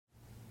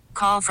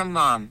call from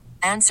mom.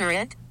 Answer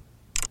it.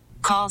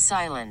 Call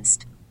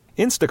silenced.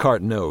 Instacart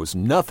knows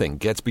nothing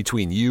gets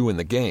between you and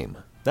the game.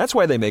 That's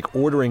why they make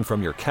ordering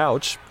from your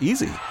couch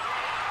easy.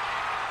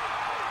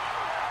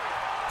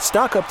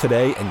 Stock up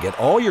today and get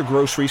all your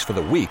groceries for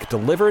the week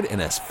delivered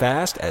in as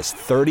fast as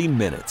 30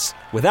 minutes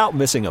without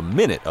missing a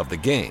minute of the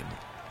game.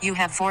 You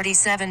have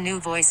 47 new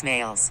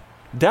voicemails.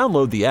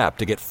 Download the app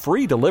to get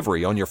free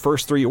delivery on your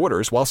first 3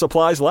 orders while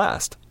supplies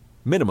last.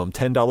 Minimum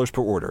 $10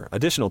 per order.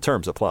 Additional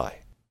terms apply.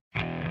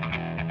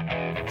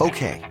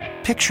 Okay,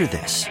 picture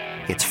this.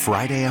 It's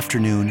Friday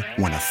afternoon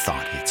when a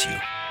thought hits you.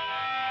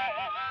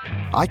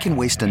 I can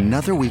waste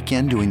another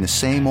weekend doing the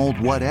same old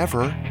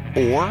whatever,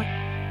 or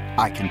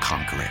I can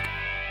conquer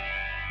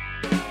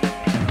it.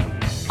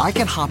 I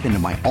can hop into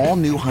my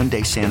all-new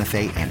Hyundai Santa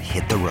Fe and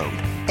hit the road.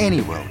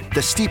 Any road.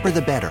 The steeper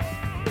the better.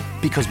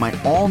 Because my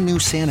all-new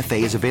Santa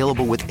Fe is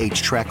available with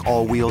H-Track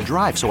all-wheel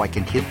drive, so I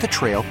can hit the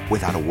trail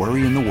without a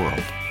worry in the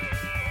world.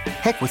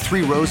 Heck, with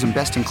 3 rows and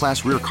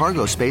best-in-class rear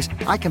cargo space,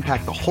 I can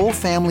pack the whole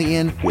family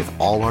in with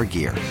all our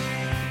gear.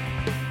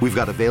 We've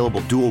got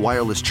available dual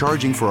wireless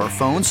charging for our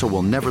phones, so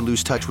we'll never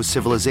lose touch with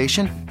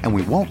civilization, and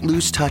we won't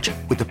lose touch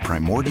with the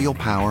primordial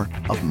power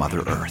of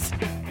Mother Earth.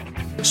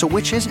 So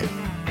which is it?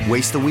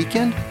 Waste the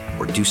weekend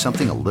or do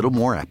something a little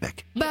more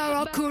epic?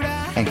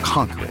 And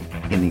conquer it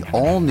in the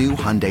all-new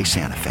Hyundai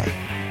Santa Fe.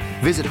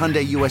 Visit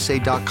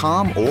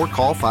HyundaiUSA.com or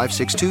call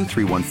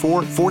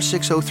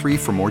 562-314-4603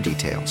 for more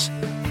details.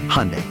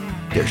 Hyundai,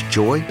 there's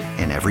joy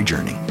in every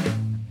journey.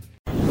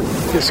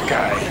 This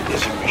guy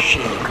is a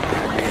machine.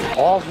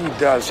 All he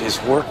does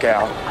is work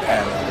out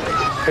and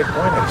pick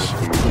winners.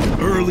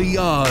 Early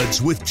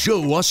Odds with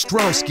Joe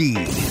Ostrowski.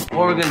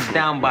 Oregon's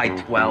down by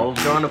 12.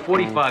 They're on the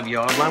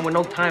 45-yard line with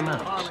no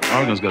timeouts.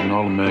 Oregon's got an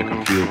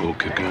All-American field goal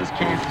kicker.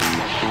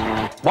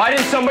 Why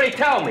didn't somebody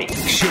tell me?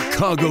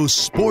 Chicago's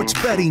sports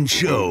betting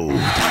show.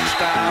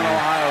 Touchdown,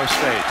 Ohio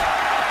State.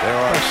 There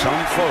are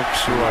some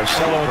folks who are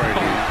celebrating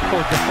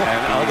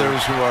and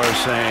others who are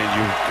saying,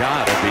 you've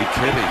got to be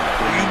kidding.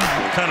 You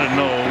kind of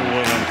know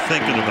what I'm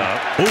thinking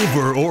about.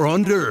 Over or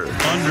under?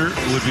 Under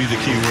would be the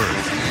key word.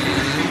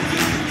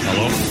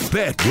 Hello?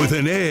 Bet with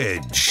an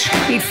edge.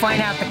 He'd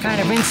find out the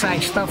kind of inside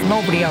stuff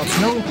nobody else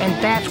knew,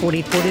 and that's what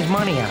he put his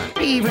money on.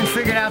 He even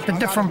figured out the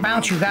different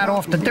bounce you got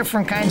off the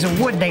different kinds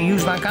of wood they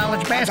used on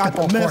college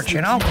basketball courts,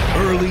 you know?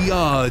 Early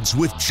Odds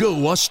with Joe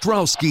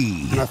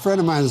Ostrowski. A friend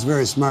of mine is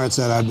very smart,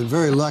 said, I've been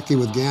very lucky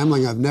with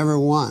gambling. I've never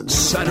won.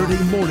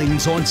 Saturday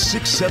mornings on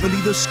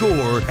 670 The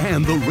Score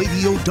and the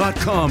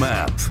Radio.com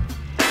app.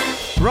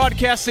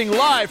 Broadcasting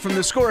live from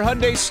the Score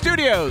Hyundai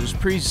Studios,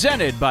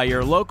 presented by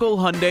your local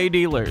Hyundai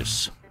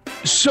dealers.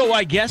 So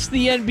I guess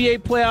the NBA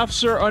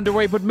playoffs are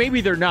underway, but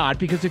maybe they're not,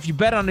 because if you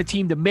bet on a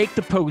team to make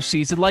the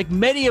postseason, like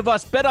many of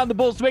us bet on the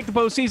Bulls to make the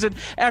postseason,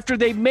 after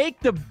they make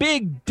the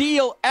big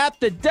deal at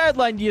the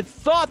deadline, you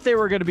thought they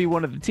were going to be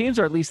one of the teams,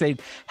 or at least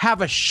they'd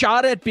have a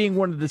shot at being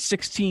one of the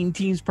 16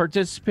 teams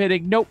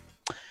participating. Nope.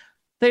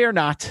 They are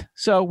not.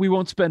 So we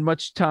won't spend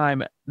much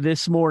time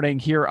this morning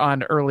here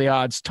on Early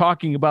Odds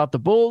talking about the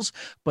Bulls,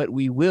 but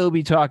we will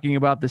be talking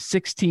about the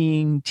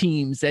 16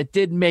 teams that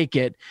did make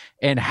it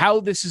and how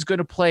this is going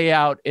to play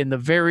out in the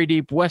very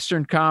deep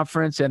Western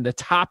Conference and the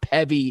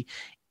top-heavy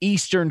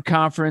Eastern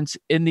Conference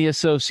in the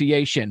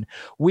association.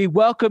 We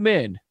welcome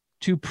in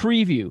to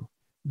preview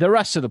the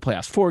rest of the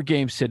playoffs. 4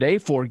 games today,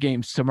 4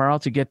 games tomorrow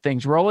to get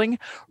things rolling.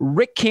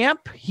 Rick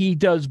Camp, he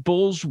does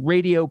Bulls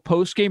radio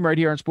postgame right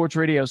here on Sports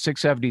Radio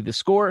 670 The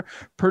Score.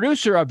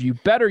 Producer of You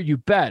Better You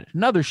Bet,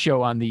 another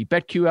show on the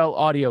BetQL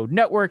Audio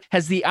Network.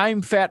 Has the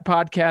I'm Fat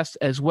podcast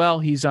as well.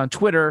 He's on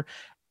Twitter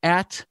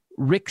at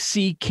Rick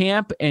C.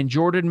 Camp, and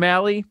Jordan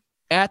Malley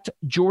at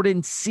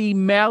Jordan C.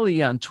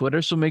 Malley on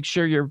Twitter. So make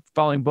sure you're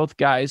following both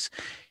guys.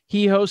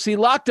 He hosts the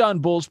Locked On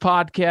Bulls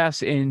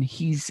podcast, and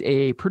he's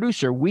a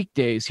producer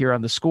weekdays here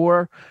on The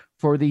Score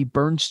for the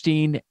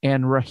Bernstein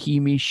and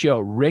Rahimi show.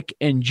 Rick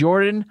and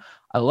Jordan,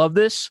 I love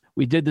this.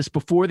 We did this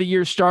before the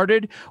year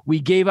started. We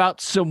gave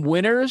out some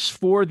winners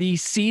for the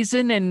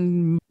season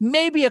and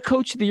maybe a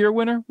Coach of the Year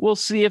winner. We'll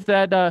see if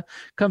that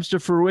comes to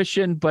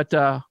fruition. But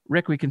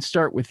Rick, we can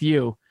start with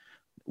you.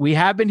 We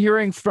have been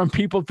hearing from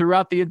people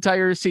throughout the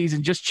entire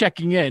season, just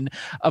checking in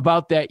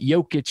about that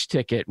Jokic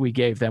ticket we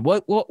gave them.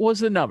 What was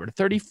the number?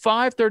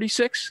 35,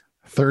 36?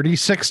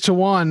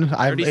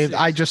 36-1.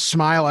 I just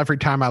smile every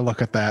time I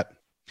look at that.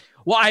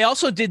 Well, I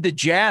also did the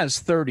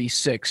Jazz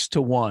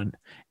 36-1,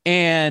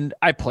 and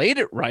I played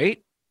it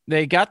right.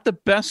 They got the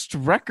best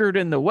record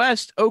in the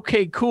West.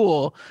 Okay,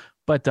 cool.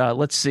 But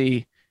let's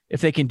see if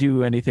they can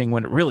do anything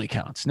when it really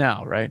counts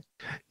now, right?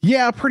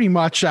 Yeah, pretty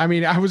much. I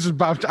mean, I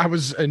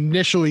was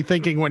initially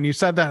thinking when you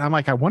said that, I'm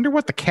like, I wonder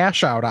what the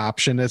cash out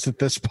option is at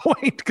this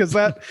point, because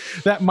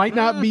that might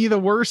not be the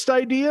worst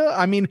idea.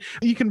 I mean,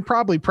 you can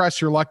probably press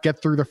your luck, get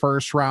through the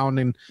first round,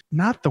 and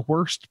not the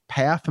worst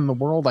path in the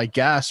world, I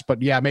guess.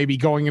 But yeah, maybe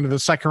going into the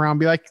second round,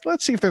 be like,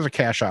 let's see if there's a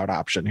cash out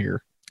option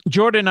here.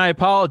 Jordan, I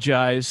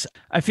apologize.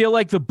 I feel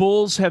like the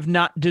Bulls have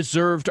not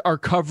deserved our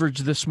coverage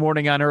this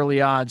morning on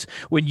Early Odds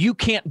when you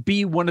can't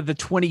be one of the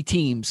 20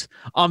 teams.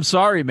 I'm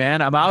sorry,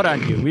 man. I'm out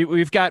on you.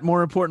 We've got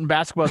more important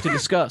basketball to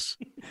discuss.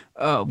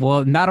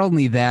 Well, not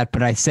only that,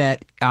 but I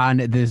sat on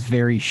this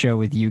very show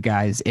with you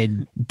guys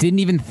and didn't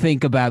even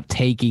think about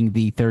taking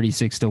the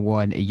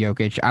 36-1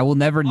 Jokic. I will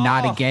never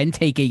not again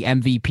take a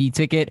MVP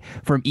ticket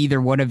from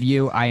either one of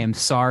you. I am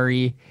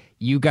sorry.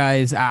 You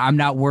guys, I'm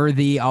not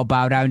worthy. I'll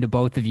bow down to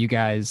both of you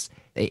guys.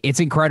 It's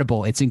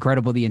incredible. It's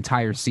incredible the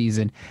entire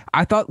season.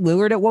 I thought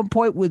Lillard at one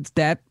point was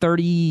that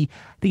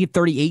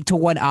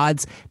 38-1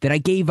 odds that I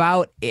gave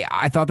out.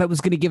 I thought that was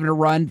going to give it a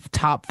run,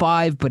 top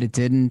 5, but it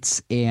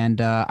didn't.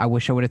 And I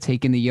wish I would have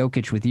taken the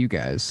Jokic with you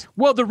guys.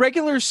 Well, the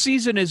regular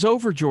season is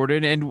over,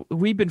 Jordan, and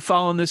we've been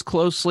following this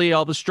closely,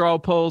 all the straw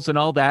polls and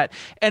all that.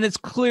 And it's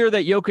clear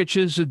that Jokic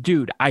is a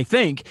dude. I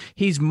think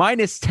he's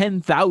minus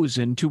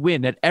 10,000 to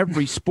win at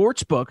every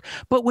sports book.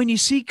 But when you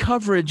see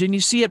coverage and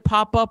you see it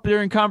pop up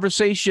during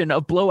conversation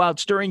of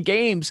blowouts during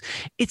games,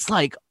 it's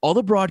like all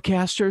the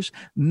broadcasters,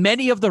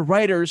 many of the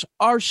writers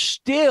are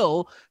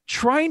still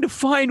trying to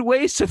find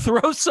ways to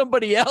throw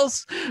somebody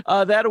else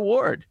that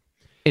award.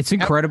 It's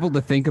incredible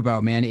to think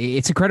about, man.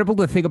 It's incredible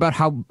to think about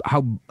how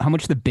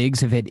much the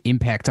bigs have had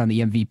impact on the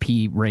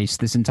MVP race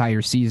this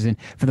entire season.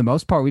 For the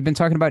most part, we've been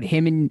talking about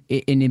him and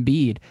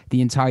Embiid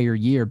the entire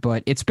year,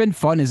 but it's been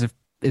fun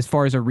as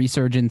far as a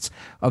resurgence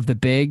of the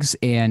bigs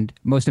and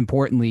most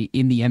importantly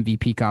in the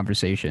MVP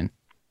conversation.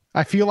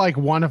 I feel like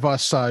one of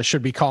us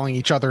should be calling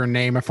each other a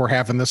name if we're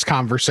having this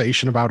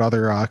conversation about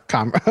other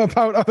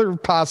about other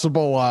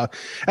possible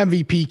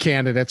MVP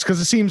candidates, because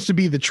it seems to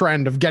be the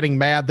trend of getting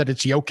mad that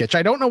it's Jokic.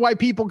 I don't know why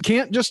people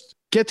can't just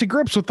get to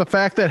grips with the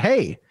fact that,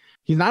 hey,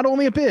 he's not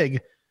only a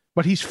big,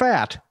 but he's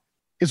fat,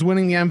 is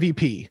winning the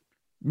MVP.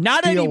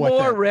 Not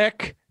anymore,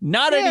 Rick.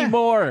 Not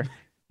anymore.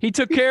 He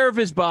took care of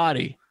his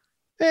body.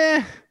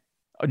 To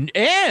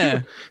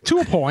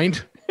a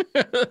point.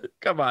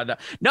 Come on.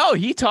 No,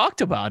 he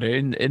talked about it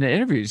in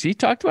interviews. He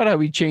talked about how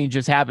he changed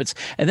his habits.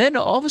 And then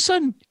all of a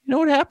sudden, you know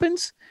what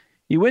happens?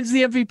 He wins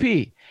the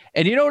MVP.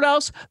 And you know what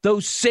else?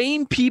 Those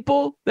same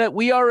people that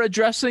we are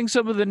addressing,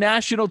 some of the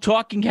national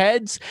talking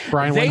heads,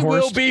 they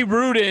will be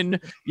rooting.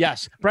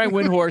 Yes, Brian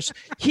Windhorst.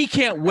 He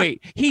can't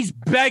wait. He's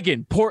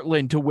begging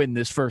Portland to win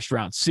this first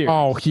round series.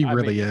 Oh, he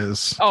really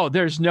is. Oh,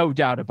 there's no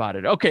doubt about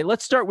it. Okay,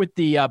 let's start with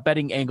the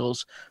betting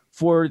angles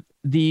for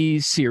the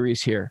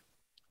series here.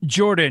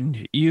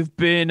 Jordan, you've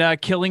been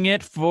killing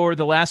it for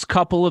the last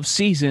couple of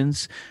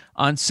seasons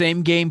on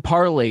same game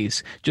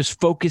parlays,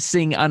 just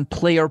focusing on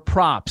player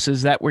props.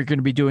 Is that what we're going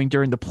to be doing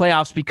during the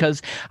playoffs?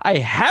 Because I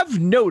have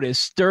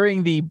noticed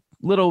during the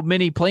little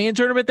mini play-in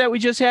tournament that we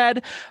just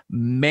had,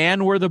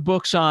 man, were the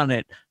books on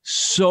it.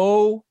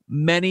 So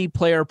many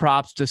player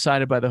props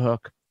decided by the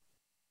hook.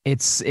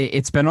 It's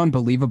been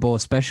unbelievable,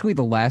 especially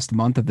the last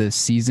month of this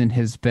season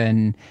has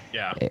been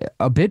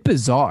a bit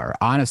bizarre.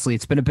 Honestly,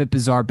 it's been a bit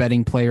bizarre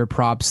betting player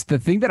props. The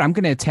thing that I'm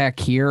going to attack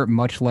here,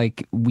 much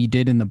like we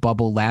did in the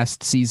bubble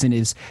last season,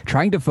 is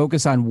trying to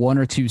focus on one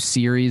or two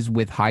series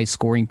with high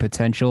scoring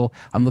potential.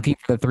 I'm looking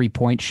for the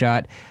 3-point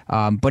shot,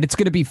 but it's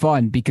going to be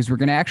fun because we're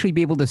going to actually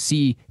be able to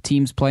see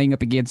teams playing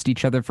up against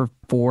each other for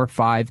 4,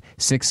 5,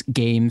 6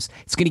 games.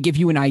 It's going to give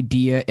you an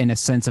idea and a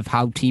sense of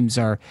how teams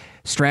are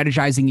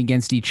strategizing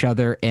against each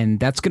other, and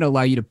that's going to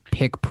allow you to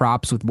pick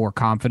props with more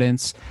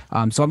confidence.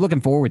 So I'm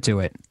looking forward to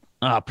it.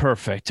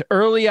 Perfect.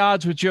 Early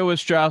odds with Joe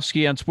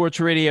Ostrowski on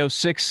Sports Radio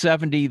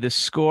 670 The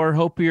Score.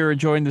 Hope you're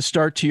enjoying the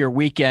start to your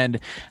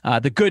weekend.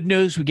 The good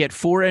news, we get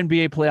 4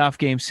 NBA playoff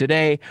games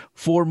today,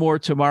 4 more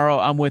tomorrow.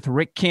 I'm with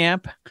Rick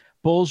Camp,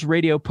 Bulls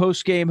radio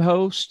postgame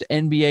host,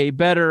 NBA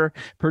bettor,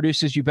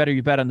 produces You Better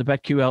You Bet on the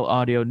BetQL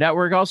audio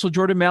network. Also,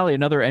 Jordan Malley,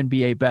 another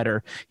NBA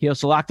bettor. He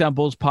hosts the Locked On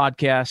Bulls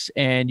podcast,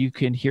 and you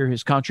can hear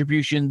his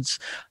contributions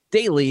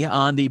daily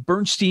on the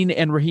Bernstein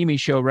and Rahimi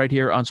show right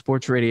here on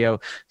Sports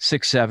Radio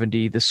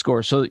 670 The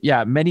Score. So,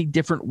 yeah, many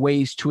different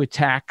ways to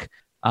attack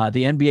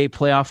the NBA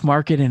playoff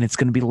market, and it's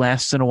going to be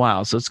lasting a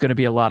while. So it's going to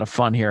be a lot of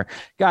fun here.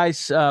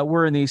 Guys,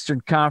 we're in the Eastern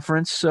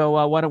Conference,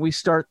 so why don't we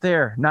start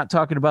there? Not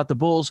talking about the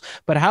Bulls,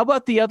 but how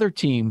about the other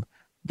team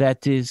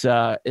that is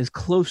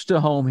close to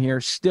home here,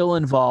 still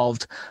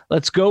involved?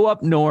 Let's go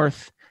up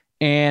north,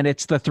 and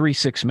it's the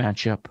 3-6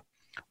 matchup.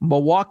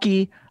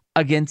 Milwaukee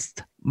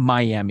against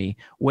Miami.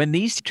 When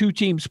these two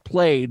teams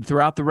played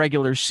throughout the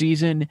regular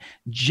season,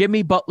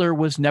 Jimmy Butler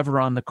was never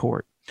on the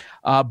court.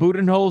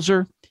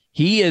 Budenholzer,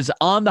 he is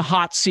on the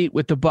hot seat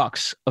with the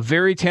Bucks. A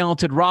very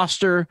talented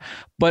roster,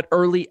 but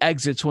early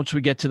exits once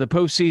we get to the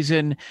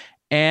postseason.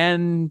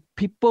 And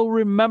people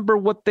remember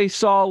what they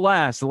saw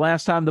last. The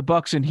last time the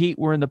Bucks and Heat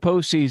were in the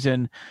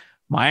postseason,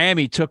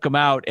 Miami took them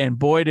out, and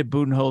boy, did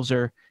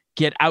Budenholzer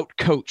get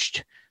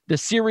out-coached. The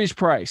series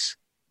price,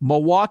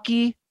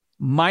 Milwaukee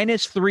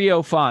minus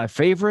 305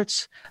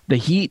 favorites, the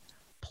Heat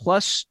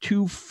plus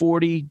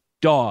 240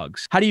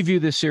 dogs. How do you view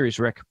this series,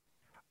 Rick?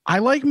 I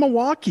like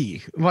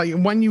Milwaukee. Like,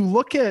 when you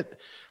look at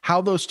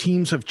how those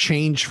teams have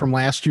changed from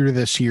last year to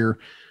this year,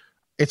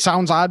 it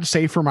sounds odd to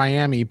say for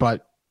Miami,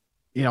 but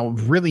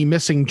really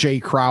missing Jay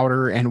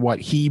Crowder and what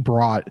he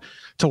brought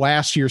to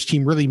last year's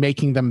team, really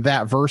making them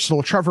that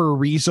versatile. Trevor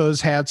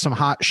Ariza's had some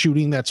hot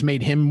shooting that's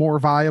made him more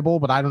viable,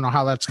 but I don't know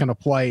how that's going to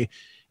play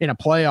in a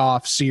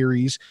playoff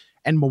series.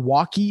 And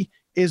Milwaukee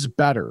is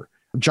better.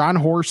 John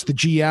Horst, the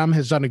GM,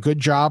 has done a good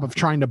job of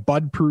trying to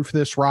bud-proof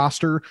this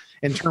roster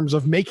in terms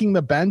of making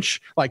the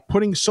bench, like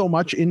putting so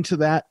much into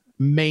that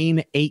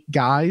main 8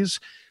 guys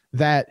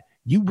that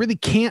you really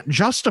can't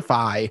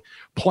justify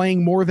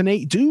playing more than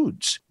 8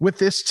 dudes with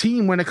this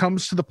team when it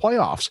comes to the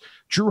playoffs.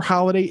 Jrue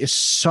Holiday is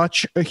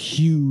such a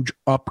huge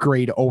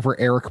upgrade over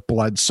Eric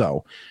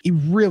Bledsoe. He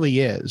really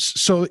is.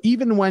 So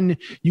even when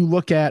you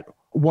look at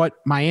what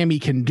Miami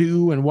can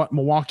do and what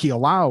Milwaukee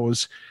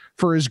allows,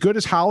 for as good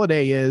as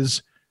Holiday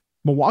is,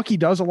 Milwaukee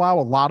does allow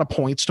a lot of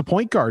points to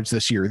point guards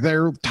this year.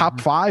 They're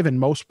top 5 in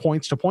most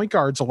points to point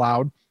guards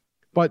allowed,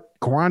 but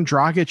Goran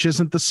Dragic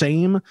isn't the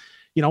same.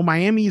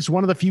 Miami is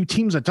one of the few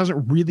teams that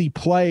doesn't really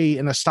play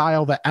in a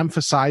style that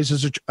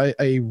emphasizes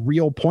a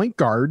real point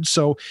guard.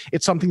 So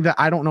it's something that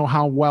I don't know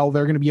how well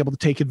they're going to be able to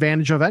take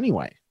advantage of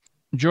anyway.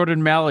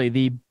 Jordan Malley,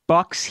 the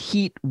Bucks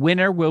Heat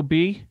winner will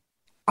be?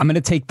 I'm going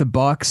to take the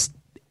Bucks.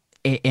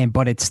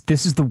 But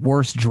this is the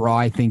worst draw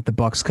I think the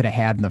Bucks could have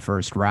had in the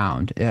first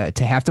round.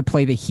 To have to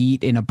play the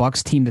Heat in a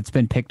Bucks team that's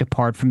been picked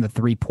apart from the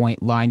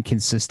 3-point line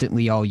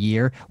consistently all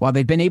year, while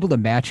they've been able to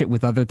match it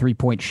with other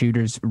 3-point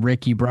shooters.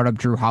 Rick, you brought up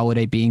Jrue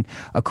Holiday being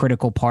a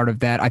critical part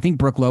of that. I think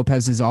Brook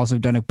Lopez has also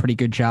done a pretty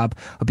good job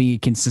of being a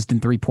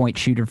consistent 3-point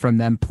shooter from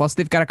them. Plus,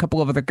 they've got a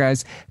couple of other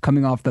guys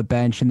coming off the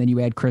bench, and then you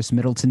add Chris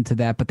Middleton to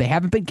that, but they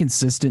haven't been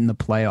consistent in the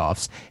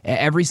playoffs.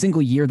 Every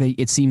single year,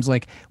 it seems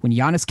like when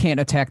Giannis can't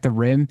attack the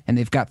rim and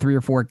they've got 3 or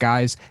 4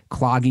 guys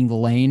clogging the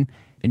lane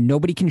and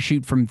nobody can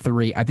shoot from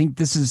 3. I think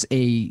this is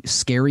a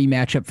scary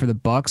matchup for the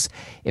Bucks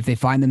if they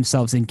find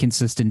themselves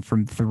inconsistent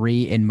from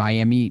 3 and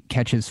Miami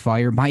catches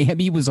fire.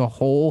 Miami was a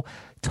whole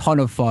ton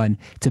of fun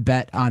to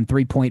bet on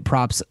 3-point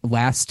props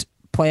last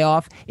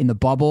playoff in the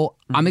bubble.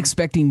 I'm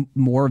expecting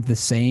more of the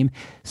same.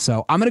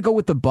 So I'm going to go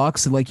with the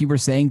Bucks, like you were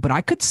saying, but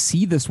I could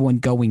see this one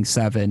going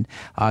 7,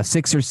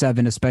 6 or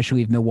 7,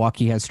 especially if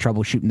Milwaukee has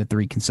trouble shooting the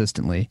 3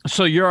 consistently.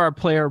 So you're our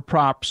player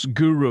props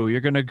guru.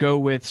 You're going to go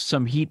with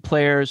some Heat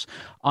players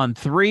on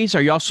 3s.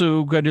 Are you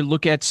also going to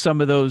look at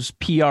some of those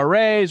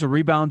PRAs or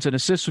rebounds and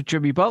assists with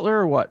Jimmy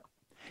Butler or what?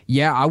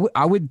 Yeah,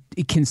 I would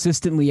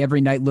consistently every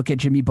night look at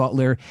Jimmy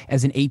Butler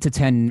as an 8 to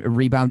 10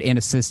 rebound and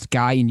assist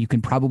guy, and you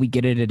can probably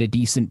get it at a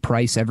decent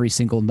price every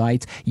single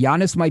night.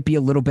 Giannis might be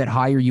a little bit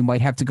higher. You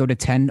might have to go to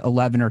 10,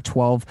 11, or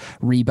 12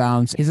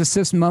 rebounds. His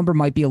assist number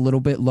might be a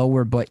little bit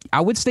lower, but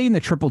I would stay in the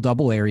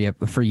triple-double area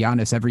for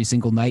Giannis every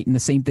single night, and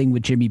the same thing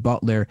with Jimmy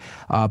Butler.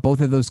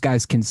 Both of those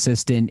guys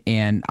consistent,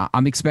 and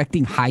I'm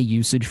expecting high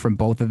usage from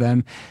both of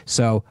them.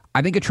 So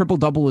I think a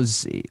triple-double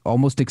is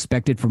almost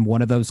expected from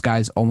one of those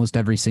guys almost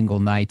every single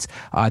night.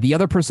 The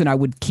other person I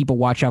would keep a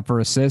watch out for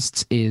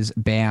assists is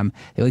Bam.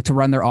 They like to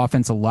run their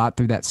offense a lot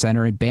through that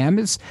center, and Bam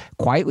has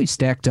quietly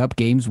stacked up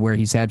games where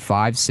he's had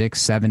 5,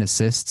 6, 7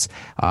 assists.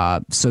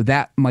 So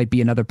that might be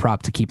another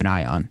prop to keep an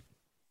eye on.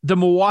 The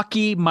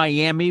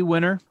Milwaukee-Miami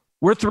winner.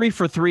 We're 3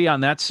 for 3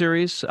 on that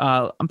series.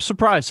 I'm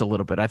surprised a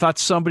little bit. I thought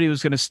somebody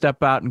was going to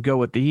step out and go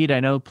with the Heat. I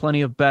know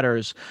plenty of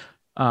bettors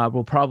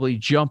will probably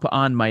jump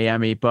on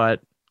Miami,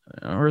 but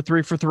we're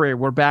 3 for 3.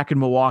 We're back in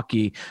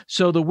Milwaukee.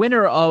 So the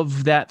winner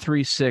of that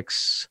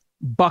 3-6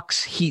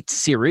 Bucks Heat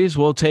series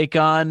will take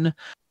on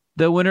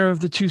the winner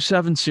of the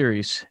 2-7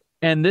 series.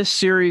 And this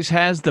series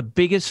has the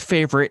biggest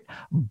favorite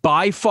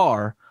by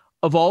far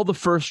of all the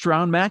first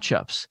round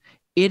matchups.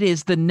 It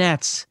is the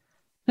Nets.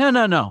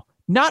 No.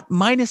 Not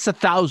minus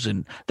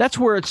 1,000. That's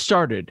where it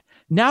started.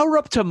 Now we're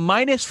up to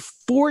minus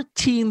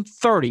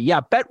 1,430. Yeah,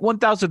 bet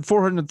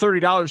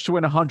 $1,430 to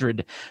win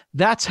 100.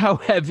 That's how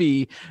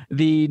heavy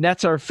the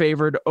Nets are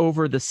favored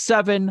over the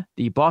 7,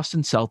 the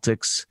Boston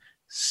Celtics,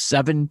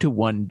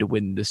 7-1 to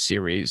win the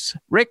series.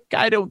 Rick,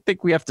 I don't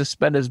think we have to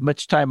spend as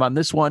much time on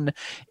this one.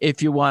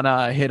 If you want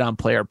to hit on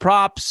player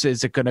props,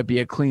 is it going to be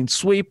a clean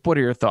sweep? What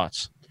are your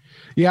thoughts?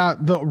 Yeah,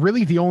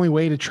 really the only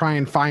way to try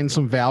and find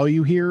some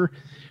value here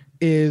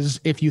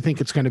is if you think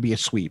it's going to be a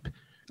sweep.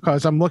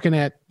 Because I'm looking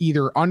at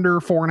either under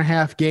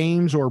 4.5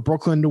 games or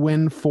Brooklyn to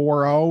win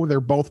 4-0.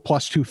 They're both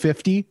plus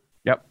 250.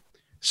 Yep.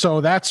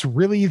 So that's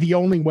really the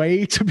only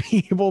way to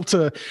be able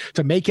to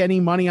make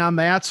any money on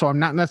that. So I'm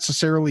not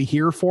necessarily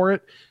here for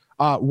it.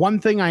 One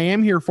thing I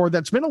am here for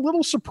that's been a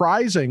little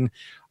surprising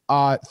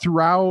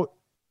throughout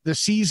the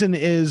season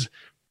is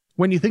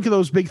when you think of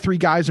those big 3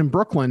 guys in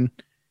Brooklyn,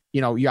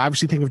 you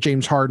obviously think of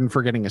James Harden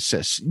for getting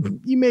assists.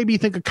 You maybe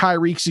think of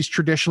Kyrie because he's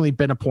traditionally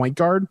been a point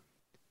guard.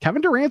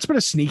 Kevin Durant's been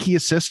a sneaky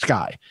assist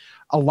guy.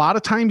 A lot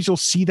of times you'll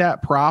see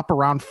that prop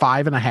around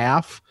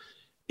 5.5.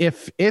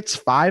 If it's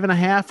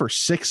 5.5 or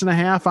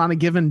 6.5 on a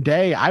given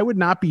day, I would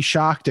not be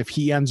shocked if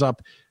he ends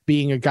up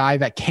being a guy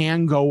that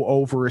can go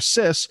over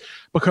assists,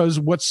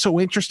 because what's so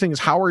interesting is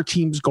how are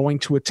teams going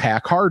to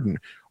attack Harden?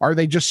 Are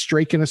they just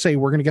straight going to say,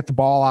 we're going to get the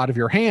ball out of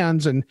your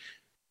hands and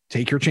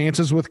take your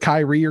chances with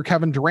Kyrie or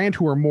Kevin Durant,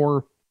 who are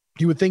more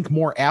you would think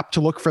more apt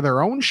to look for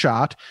their own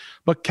shot.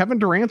 But Kevin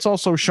Durant's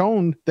also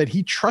shown that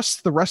he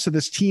trusts the rest of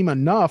this team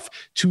enough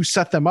to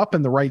set them up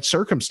in the right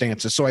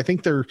circumstances. So I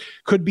think there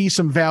could be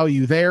some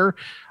value there.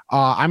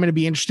 I'm going to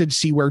be interested to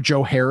see where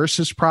Joe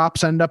Harris's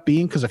props end up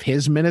being, because if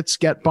his minutes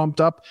get bumped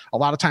up, a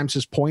lot of times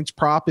his points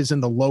prop is in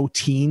the low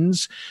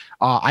teens.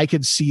 I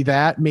could see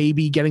that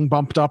maybe getting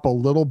bumped up a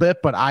little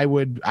bit, but I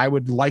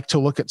would like to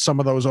look at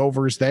some of those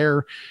overs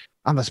there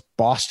on this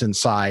Boston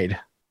side.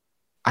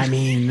 I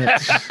mean,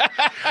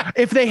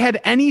 if they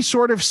had any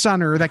sort of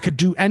center that could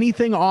do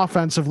anything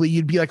offensively,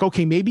 you'd be like,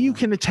 okay, maybe you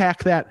can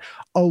attack that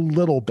a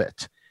little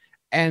bit.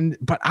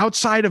 But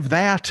outside of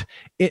that,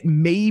 it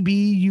maybe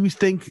you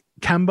think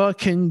Kemba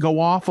can go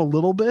off a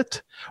little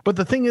bit. But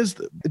the thing is,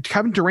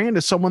 Kevin Durant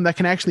is someone that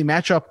can actually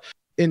match up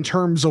in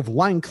terms of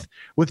length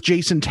with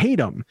Jason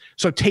Tatum.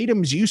 So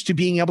Tatum's used to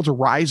being able to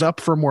rise up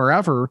from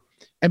wherever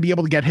and be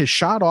able to get his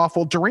shot off.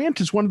 Well,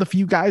 Durant is one of the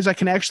few guys that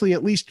can actually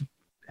at least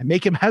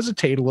make him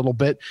hesitate a little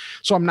bit.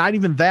 So I'm not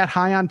even that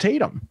high on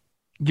Tatum.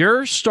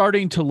 You're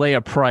starting to lay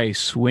a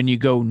price when you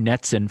go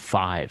Nets in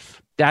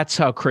 5. That's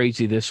how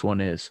crazy this one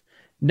is.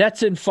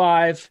 Nets in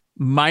 5,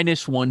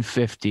 minus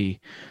 150.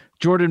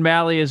 Jordan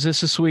Malley, is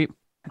this a sweep?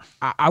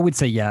 I would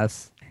say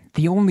yes.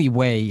 The only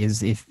way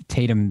is if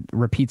Tatum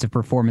repeats a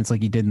performance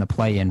like he did in the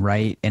play-in,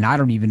 right? And I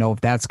don't even know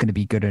if that's going to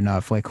be good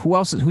enough. Like,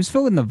 who's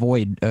filling the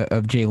void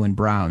of Jaylen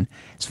Brown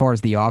as far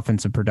as the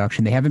offensive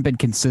production? They haven't been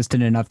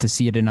consistent enough to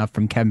see it enough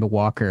from Kemba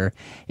Walker.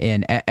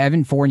 And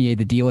Evan Fournier,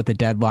 the deal at the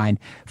deadline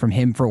from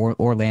him for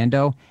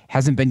Orlando,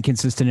 hasn't been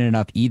consistent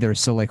enough either.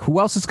 So, like, who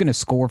else is going to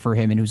score for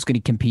him and who's going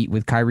to compete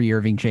with Kyrie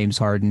Irving, James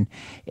Harden,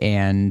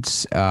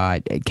 and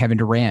Kevin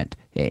Durant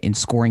in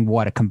scoring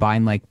a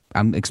combined, like,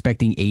 I'm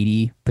expecting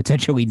 80,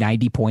 potentially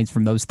 90 points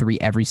from those three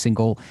every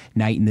single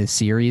night in this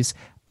series.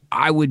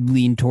 I would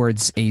lean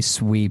towards a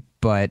sweep,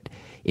 but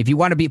if you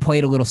want to be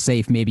played a little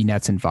safe, maybe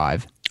Nets in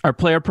 5. Are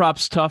player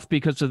props tough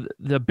because of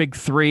the big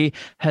three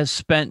has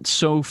spent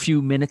so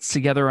few minutes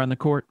together on the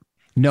court?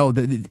 No,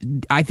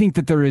 I think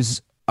that there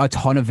is a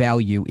ton of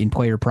value in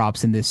player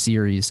props in this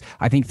series.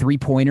 I think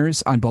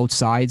 3-pointers on both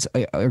sides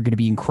are going to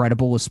be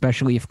incredible,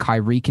 especially if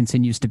Kyrie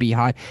continues to be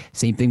hot.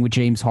 Same thing with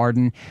James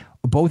Harden.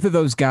 Both of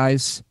those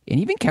guys, and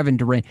even Kevin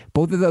Durant,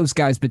 both of those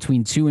guys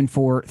between 2 and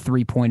 4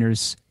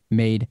 3-pointers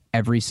made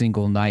every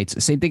single night.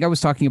 Same thing I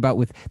was talking about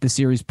with the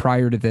series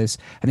prior to this.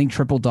 I think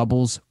triple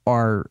doubles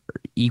are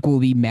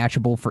equally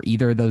matchable for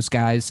either of those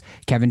guys,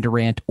 Kevin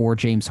Durant or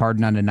James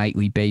Harden, on a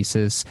nightly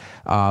basis.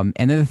 And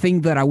then the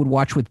thing that I would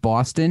watch with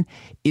Boston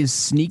is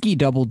sneaky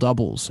double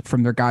doubles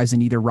from their guys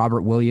in either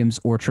Robert Williams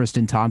or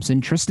Tristan Thompson.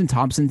 Tristan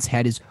Thompson's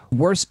had his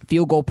worst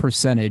field goal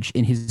percentage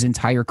in his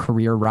entire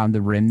career around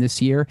the rim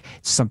this year.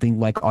 It's something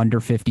like under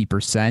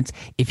 50%.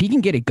 If he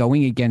can get it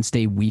going against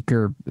a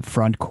weaker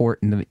front court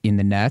in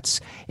the Nets,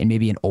 and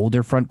maybe an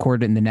older front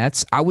court in the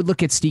Nets, I would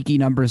look at sneaky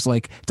numbers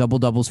like double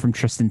doubles from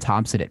Tristan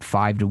Thompson at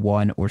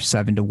 5-1 or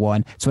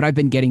 7-1. It's what I've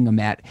been getting them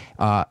at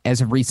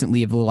as of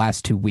recently of the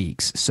last 2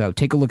 weeks. So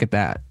take a look at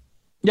that.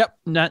 Yep,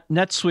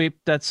 net sweep.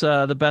 That's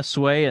the best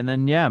way. And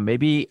then,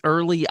 maybe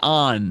early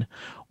on,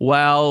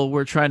 while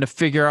we're trying to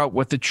figure out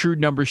what the true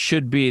number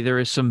should be, there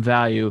is some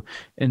value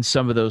in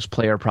some of those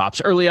player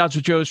props. Early odds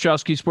with Joe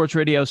Ostrowski, Sports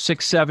Radio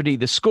 670.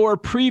 The Score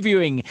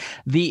previewing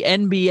the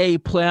NBA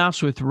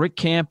playoffs with Rick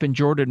Camp and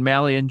Jordan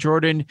Malley. And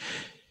Jordan,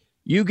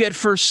 you get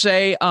first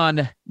say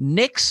on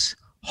Knicks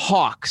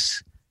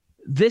Hawks.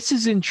 This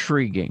is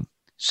intriguing.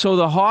 So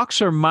the Hawks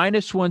are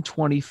minus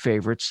 120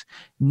 favorites.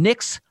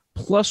 Knicks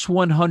plus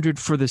 100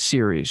 for the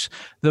series.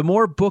 The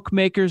more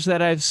bookmakers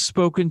that I've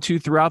spoken to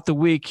throughout the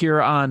week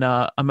here on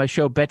my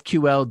show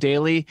BetQL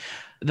Daily,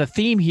 the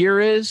theme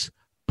here is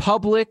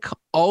public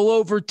all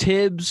over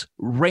Tibbs,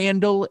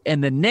 Randall,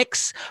 and the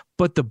Knicks,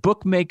 but the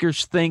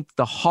bookmakers think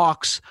the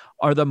Hawks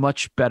are the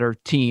much better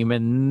team,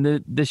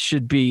 and this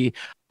should be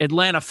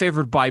Atlanta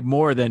favored by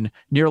more than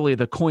nearly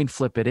the coin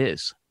flip it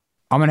is.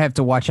 I'm going to have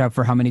to watch out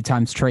for how many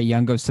times Trae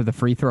Young goes to the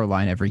free throw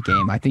line every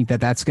game. I think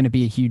that's going to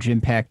be a huge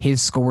impact,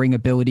 his scoring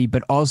ability,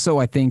 but also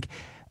I think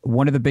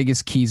one of the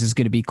biggest keys is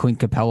going to be Clint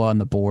Capella on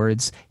the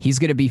boards. He's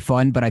going to be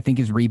fun, but I think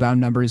his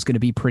rebound number is going to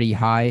be pretty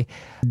high.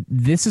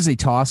 This is a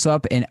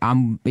toss-up, and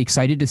I'm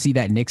excited to see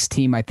that Knicks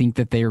team. I think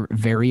that they're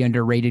very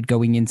underrated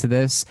going into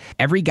this.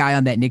 Every guy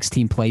on that Knicks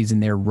team plays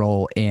in their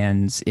role,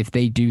 and if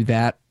they do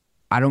that,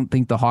 I don't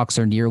think the Hawks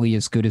are nearly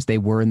as good as they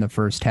were in the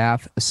first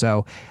half.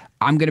 So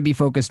I'm going to be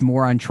focused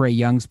more on Trae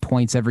Young's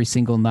points every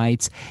single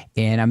night,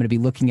 and I'm going to be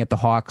looking at the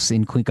Hawks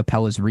and Clint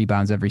Capella's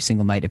rebounds every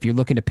single night. If you're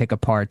looking to pick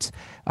apart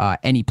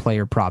any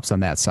player props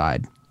on that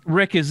side.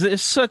 Rick, is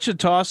this such a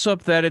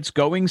toss-up that it's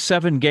going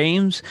 7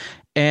 games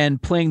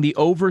and playing the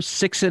over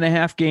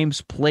 6.5 games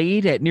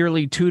played at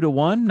nearly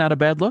 2-1? Not a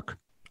bad look?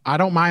 I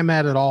don't mind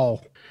that at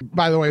all.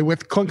 By the way,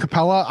 with Clint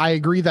Capella, I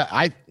agree that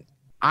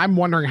I'm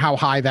wondering how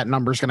high that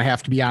number is going to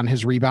have to be on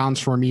his rebounds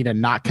for me to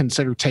not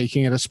consider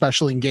taking it,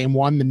 especially in game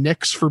one. The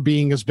Knicks, for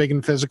being as big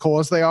and physical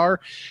as they are,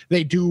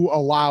 they do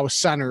allow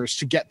centers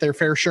to get their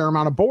fair share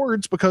amount of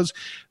boards because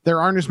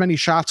there aren't as many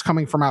shots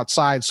coming from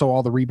outside. So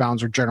all the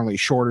rebounds are generally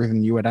shorter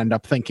than you would end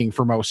up thinking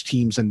for most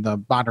teams in the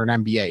modern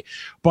NBA.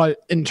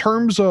 But in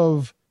terms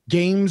of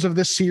games of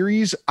this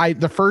series,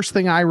 the first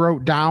thing I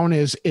wrote down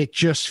is it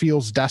just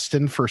feels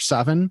destined for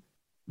 7.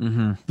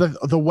 Mm-hmm.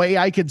 The way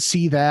I could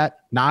see that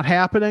not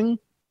happening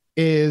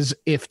is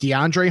if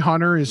DeAndre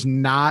Hunter is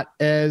not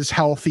as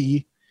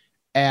healthy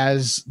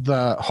as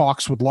the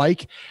Hawks would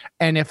like,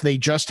 and if they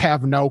just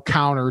have no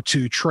counter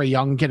to Trae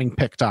Young getting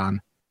picked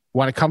on.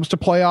 When it comes to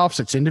playoffs,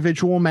 it's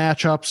individual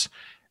matchups,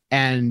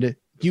 and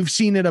you've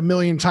seen it a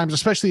million times,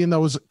 especially in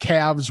those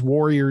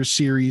Cavs-Warriors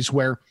series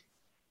where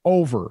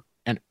over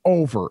and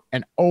over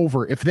and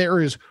over, if there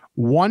is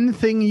one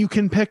thing you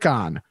can pick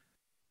on,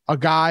 a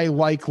guy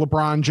like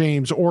LeBron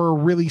James or a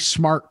really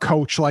smart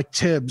coach like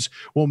Tibbs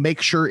will make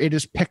sure it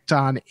is picked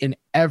on in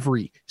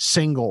every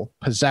single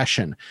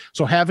possession.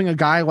 So having a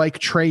guy like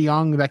Trae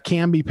Young that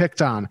can be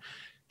picked on,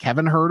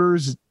 Kevin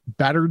Huerter's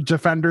better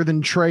defender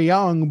than Trae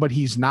Young, but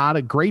he's not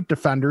a great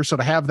defender. So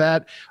to have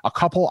that, a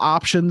couple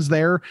options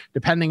there,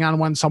 depending on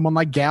when someone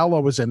like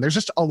Gallo was in, there's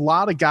just a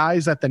lot of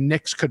guys that the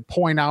Knicks could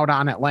point out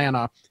on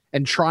Atlanta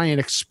and try and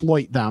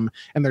exploit them.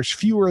 And there's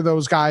fewer of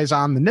those guys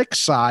on the Knicks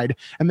side.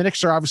 And the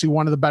Knicks are obviously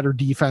one of the better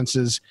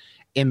defenses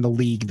in the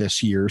league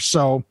this year.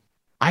 So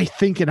I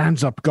think it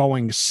ends up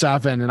going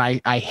 7. And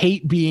I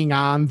hate being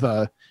on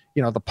the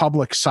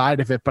public side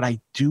of it, but I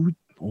do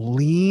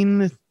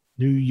lean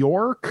New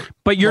York.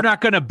 But you're not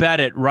going to bet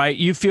it, right?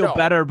 You feel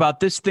better about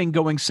this thing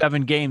going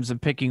 7 games than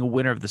picking a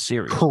winner of the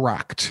series.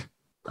 Correct.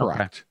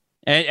 Okay.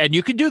 And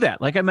you can do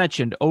that. Like I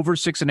mentioned, over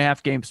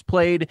 6.5 games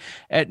played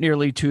at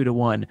nearly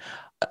 2-1.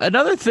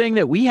 Another thing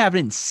that we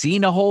haven't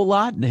seen a whole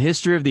lot in the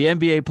history of the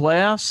NBA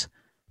playoffs,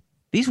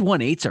 these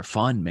 1-8s are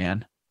fun,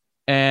 man.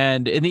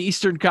 And in the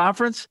Eastern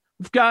Conference,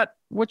 we've got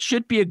what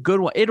should be a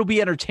good one. It'll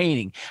be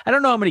entertaining. I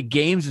don't know how many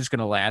games it's going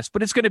to last,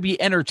 but it's going to be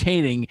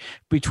entertaining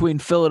between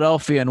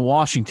Philadelphia and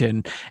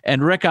Washington.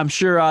 And Rick, I'm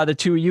sure the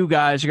two of you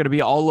guys are going to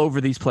be all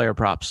over these player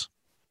props.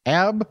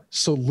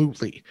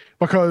 Absolutely.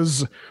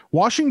 Because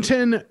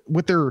Washington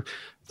with their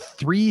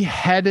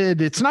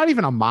 3-headed, it's not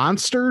even a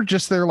monster,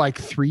 just their like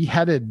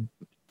 3-headed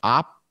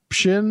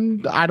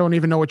option. I don't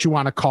even know what you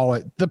want to call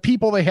it. The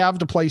people they have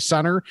to play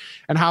center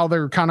and how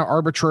they're kind of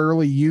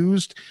arbitrarily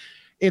used.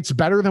 It's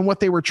better than what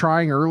they were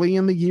trying early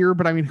in the year.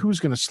 But I mean, who's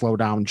going to slow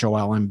down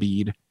Joel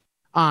Embiid?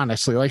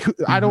 Honestly,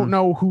 I don't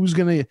know who's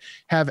going to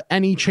have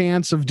any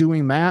chance of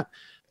doing that.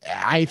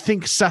 I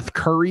think Seth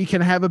Curry can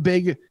have a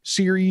big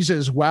series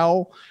as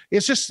well.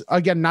 It's just,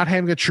 again, not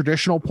having a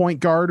traditional point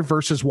guard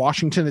versus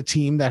Washington, a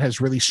team that has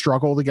really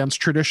struggled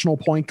against traditional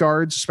point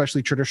guards,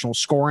 especially traditional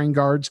scoring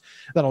guards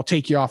that'll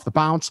take you off the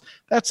bounce.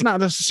 That's not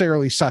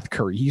necessarily Seth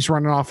Curry. He's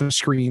running off of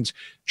screens,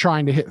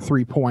 trying to hit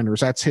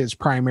 3-pointers. That's his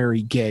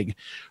primary gig.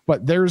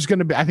 But I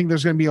think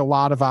there's going to be a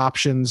lot of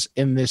options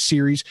in this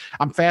series.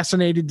 I'm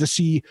fascinated to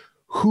see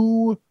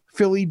who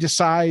Philly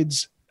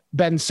decides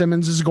Ben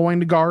Simmons is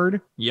going to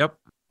guard. Yep.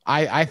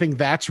 I think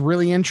that's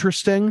really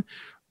interesting.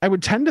 I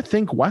would tend to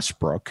think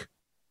Westbrook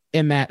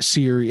in that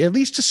series, at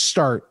least to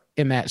start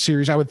in that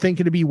series. I would think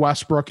it'd be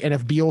Westbrook. And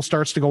if Beal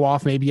starts to go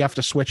off, maybe you have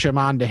to switch him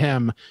on to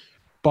him.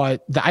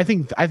 But I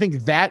think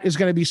that is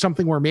going to be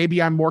something where maybe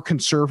I'm more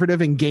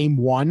conservative in game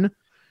 1,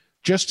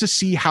 just to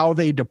see how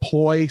they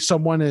deploy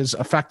someone as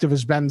effective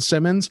as Ben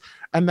Simmons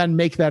and then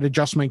make that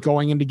adjustment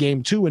going into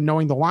game 2 and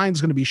knowing the line's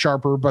going to be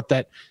sharper, but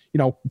that,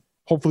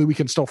 hopefully we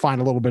can still find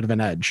a little bit of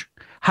an edge.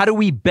 How do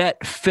we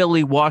bet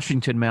Philly,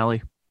 Washington,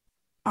 Mally?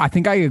 I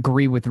think I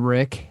agree with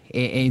Rick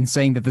in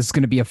saying that this is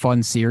going to be a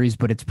fun series,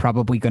 but it's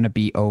probably going to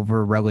be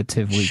over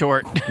relatively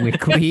short,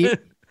 quickly,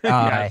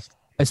 yes.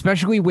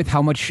 Especially with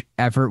how much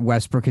effort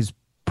Westbrook has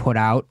put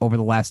out over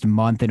the last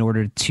month in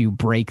order to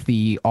break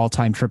the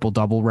all-time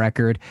triple-double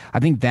record. I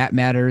think that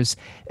matters.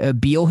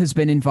 Beal has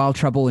been in foul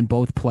trouble in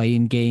both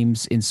play-in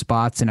games in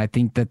spots, and I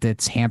think that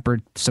that's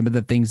hampered some of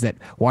the things that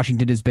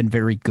Washington has been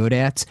very good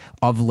at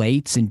of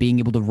late and being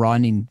able to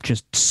run and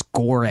just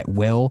score at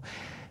will.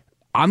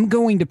 I'm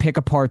going to pick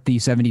apart the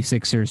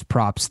 76ers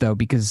props, though,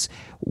 because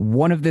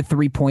one of the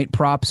 3-point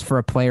props for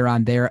a player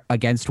on there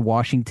against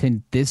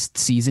Washington this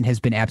season has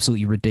been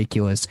absolutely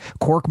ridiculous.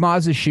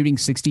 Korkmaz is shooting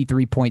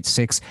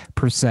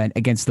 63.6%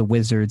 against the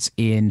Wizards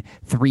in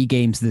 3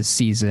 games this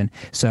season.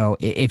 So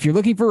if you're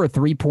looking for a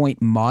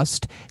 3-point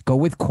must, go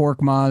with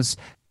Korkmaz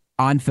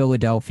on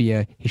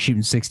Philadelphia. He's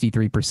shooting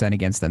 63%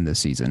 against them this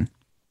season.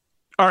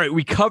 All right,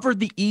 we covered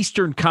the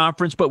Eastern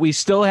Conference, but we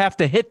still have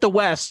to hit the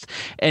West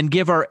and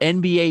give our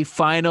NBA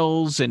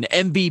Finals and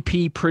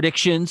MVP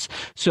predictions.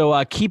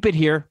 So keep it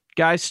here.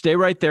 Guys, stay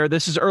right there.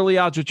 This is Early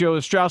Odds with Joe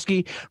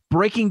Ostrowski,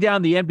 breaking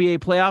down the NBA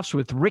playoffs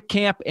with Rick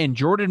Camp and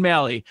Jordan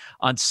Malley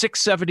on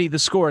 670 The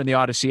Score in the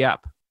Odyssey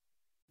app.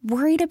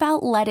 Worried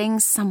about letting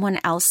someone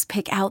else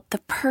pick out the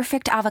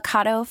perfect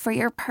avocado for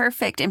your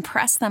perfect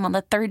impress them on the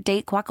third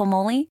date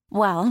guacamole?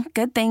 Well,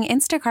 good thing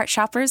Instacart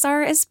shoppers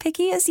are as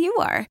picky as you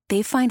are.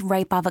 They find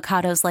ripe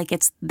avocados like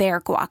it's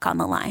their guac on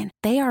the line.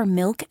 They are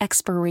milk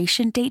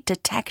expiration date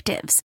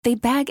detectives. They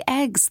bag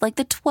eggs like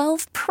the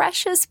 12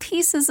 precious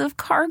pieces of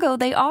cargo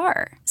they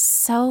are.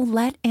 So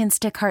let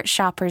Instacart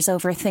shoppers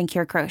overthink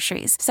your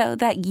groceries so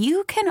that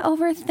you can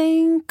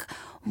overthink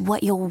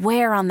what you'll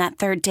wear on that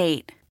third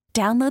date.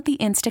 Download the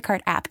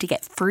Instacart app to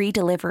get free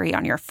delivery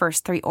on your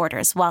first 3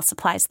 orders while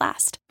supplies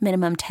last.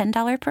 Minimum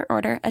 $10 per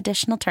order.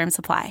 Additional terms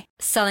apply.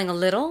 Selling a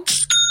little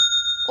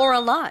or a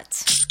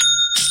lot?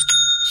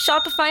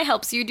 Shopify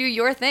helps you do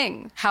your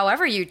thing,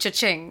 however you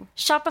cha-ching.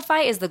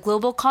 Shopify is the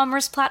global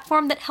commerce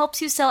platform that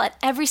helps you sell at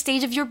every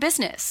stage of your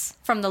business.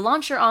 From the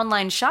launch your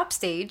online shop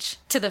stage,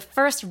 to the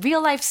first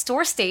real-life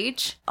store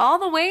stage, all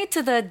the way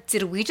to the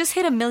did we just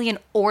hit 1 million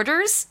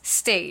orders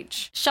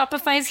stage.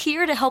 Shopify's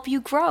here to help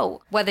you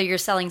grow. Whether you're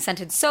selling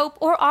scented soap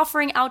or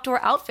offering outdoor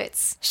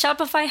outfits,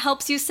 Shopify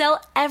helps you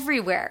sell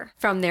everywhere.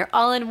 From their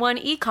all-in-one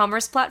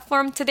e-commerce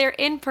platform to their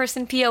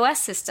in-person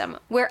POS system,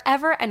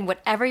 wherever and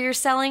whatever you're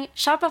selling,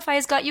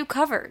 Shopify's got you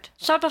covered.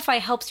 Shopify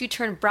helps you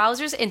turn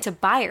browsers into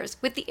buyers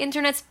with the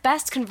internet's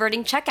best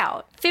converting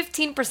checkout.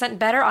 15%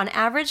 better on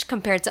average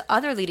compared to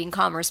other leading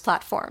commerce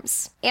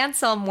platforms. And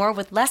sell more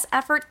with less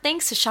effort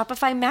thanks to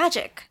Shopify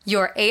Magic,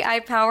 your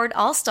AI-powered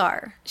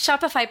all-star.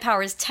 Shopify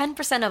powers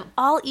 10% of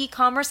all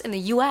e-commerce in the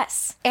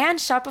US. And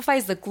Shopify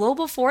is the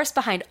global force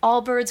behind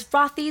Allbirds,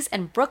 Rothy's,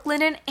 and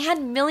Brooklinen,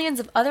 and millions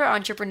of other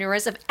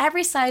entrepreneurs of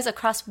every size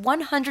across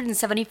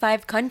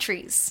 175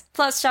 countries.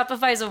 Plus,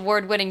 Shopify's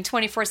award-winning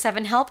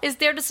 24/7 help is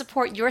there to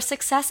support your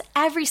success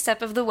every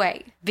step of the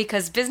way.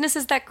 Because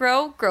businesses that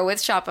grow, grow with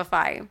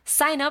Shopify.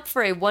 Sign up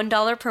for a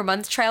 $1 per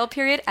month trial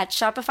period at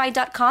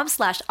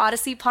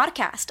shopify.com/Odyssey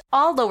Podcast,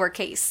 all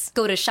lowercase.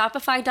 Go to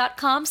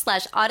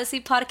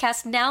shopify.com/Odyssey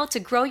Podcast now to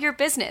grow your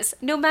business,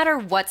 no matter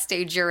what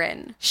stage you're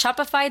in.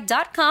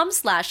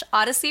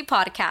 Shopify.com/Odyssey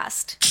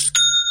Podcast.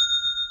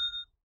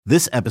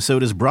 This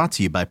episode is brought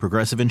to you by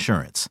Progressive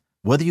Insurance.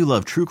 Whether you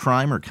love true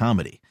crime or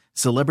comedy,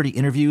 celebrity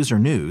interviews or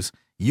news,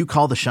 you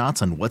call the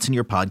shots on what's in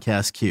your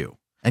podcast queue.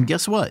 And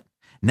guess what?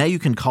 Now you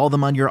can call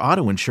them on your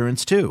auto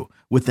insurance too,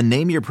 with the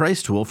Name Your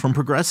Price tool from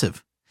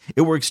Progressive.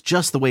 It works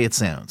just the way it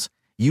sounds.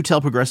 You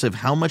tell Progressive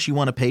how much you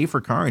want to pay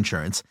for car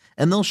insurance,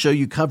 and they'll show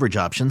you coverage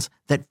options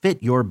that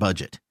fit your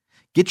budget.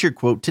 Get your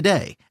quote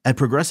today at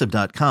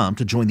Progressive.com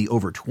to join the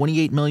over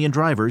 28 million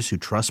drivers who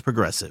trust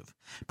Progressive.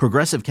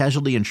 Progressive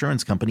Casualty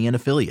Insurance Company and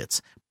Affiliates.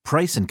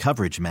 Price and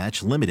coverage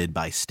match limited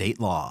by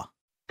state law.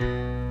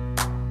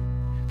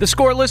 The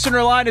Score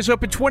listener line is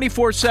open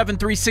 24/7,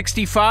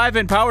 365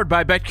 and powered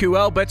by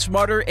BetQL. Bet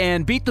smarter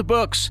and beat the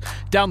books.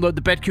 Download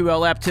the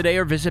BetQL app today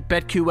or visit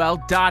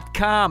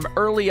BetQL.com.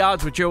 Early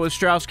odds with Joe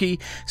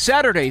Ostrowski.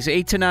 Saturdays,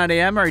 8 to 9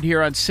 a.m. right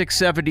here on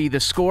 670 The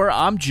Score.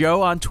 I'm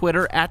Joe on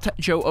Twitter at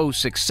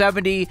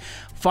JoeO670.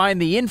 Find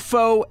the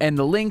info and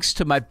the links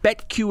to my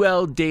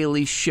BetQL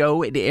Daily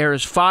Show. It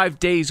airs 5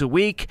 days a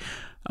week.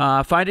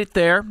 Find it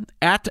there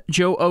at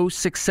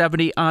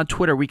JoeO670 on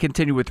Twitter. We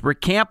continue with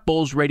Rick Camp,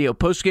 Bulls radio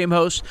postgame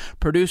host,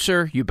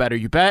 producer, You Better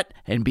You Bet,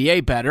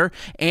 NBA Better,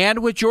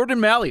 and with Jordan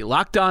Malley,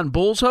 Locked On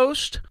Bulls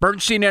host,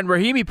 Bernstein and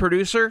Rahimi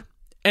producer,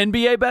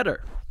 NBA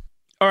Better.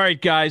 All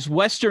right, guys,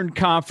 Western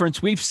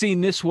Conference. We've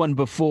seen this one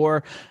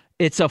before.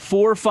 It's a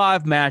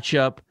 4-5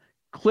 matchup.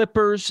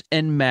 Clippers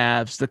and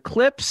Mavs. The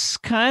Clips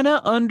kind of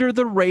under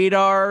the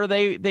radar.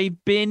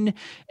 They've been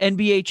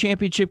NBA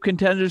championship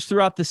contenders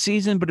throughout the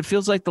season, but it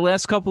feels like the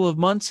last couple of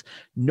months,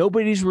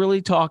 nobody's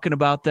really talking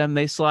about them.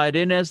 They slide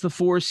in as the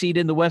 4 seed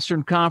in the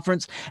Western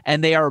Conference,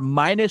 and they are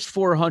minus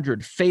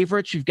 400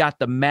 favorites. You've got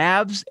the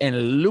Mavs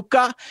and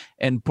Luka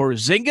and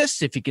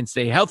Porzingis, if he can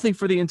stay healthy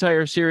for the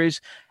entire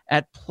series,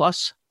 at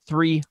plus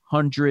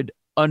 300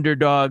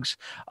 underdogs.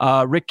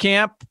 Rick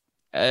Camp,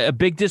 a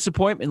big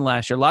disappointment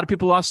last year. A lot of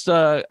people lost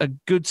a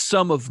good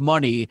sum of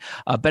money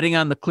betting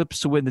on the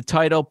Clips to win the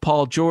title.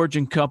 Paul George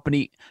and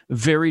company,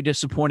 very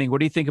disappointing. What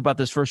do you think about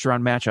this first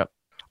round matchup?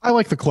 I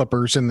like the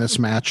Clippers in this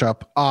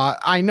matchup.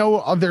 I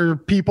know other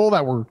people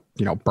that were,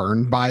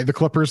 burned by the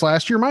Clippers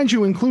last year, mind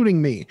you, including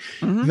me,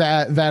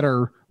 that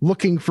are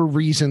looking for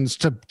reasons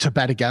to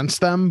bet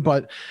against them.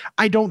 But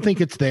I don't think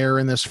it's there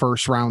in this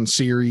first round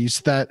series.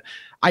 That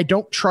I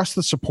don't trust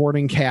the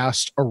supporting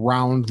cast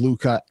around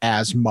Luka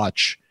as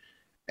much.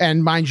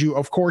 And mind you,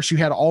 of course, you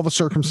had all the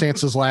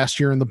circumstances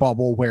last year in the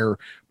bubble where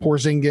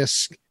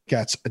Porzingis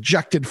gets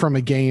ejected from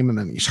a game and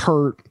then he's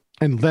hurt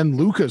and then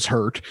Luka's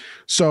hurt.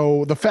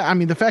 So the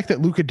fact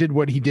that Luka did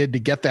what he did to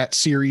get that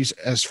series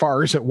as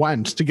far as it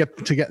went to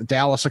get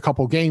Dallas a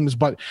couple games,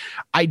 but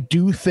I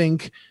do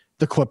think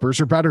the Clippers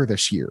are better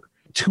this year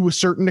to a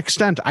certain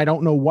extent. I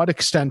don't know what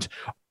extent.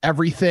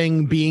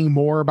 Everything being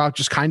more about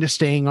just kind of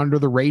staying under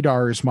the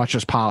radar as much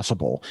as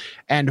possible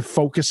and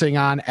focusing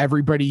on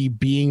everybody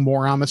being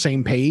more on the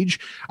same page.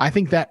 I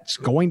think that's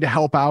going to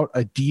help out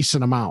a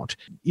decent amount.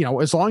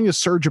 As long as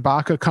Serge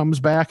Ibaka comes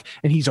back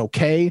and he's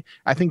okay,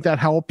 I think that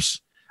helps.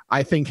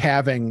 I think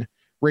having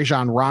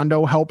Rajon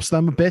Rondo helps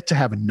them a bit to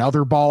have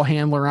another ball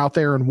handler out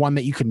there and one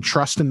that you can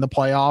trust in the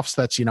playoffs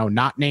that's,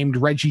 not named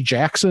Reggie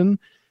Jackson.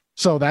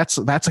 So that's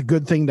a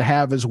good thing to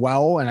have as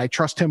well. And I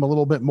trust him a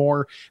little bit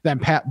more than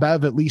Pat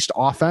Bev, at least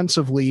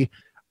offensively.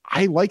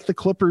 I like the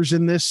Clippers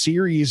in this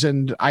series,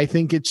 and I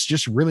think it's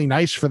just really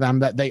nice for them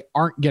that they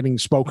aren't getting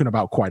spoken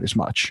about quite as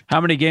much.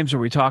 How many games are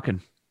we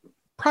talking?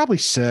 Probably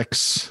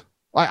 6.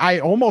 I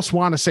almost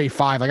want to say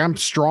 5. Like, I'm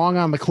strong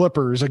on the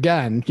Clippers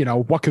again.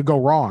 What could go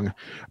wrong?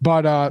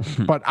 But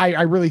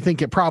I really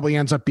think it probably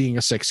ends up being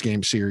a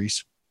 6-game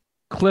series.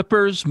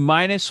 Clippers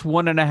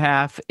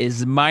 -1.5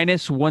 is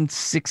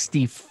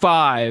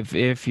 -165.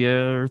 If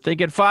you're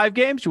thinking 5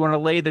 games, you want to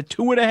lay the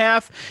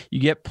 2.5,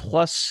 you get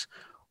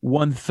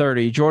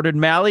 +130. Jordan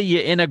Malley, you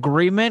in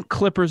agreement?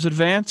 Clippers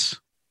advance?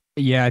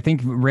 Yeah, I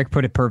think Rick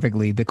put it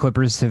perfectly. The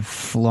Clippers have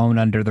flown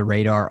under the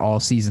radar all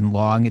season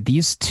long.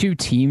 These two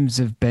teams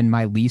have been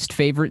my least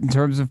favorite in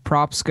terms of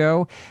props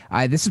go.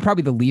 This is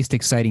probably the least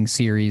exciting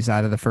series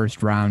out of the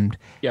first round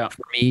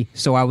for me.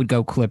 So I would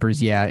go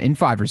Clippers, in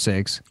 5 or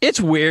 6.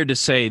 It's weird to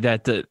say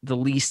that the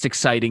least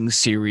exciting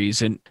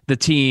series and the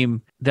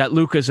team that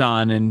Luka's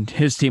on and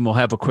his team will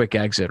have a quick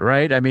exit,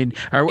 right? I mean,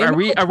 are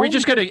we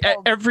just going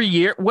to every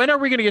year? When are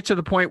we going to get to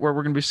the point where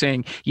we're going to be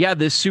saying,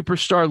 this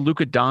superstar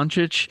Luka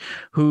Doncic,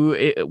 who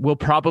will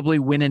probably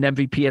win an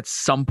MVP at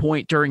some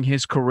point during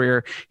his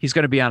career, he's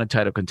going to be on a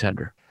title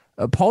contender?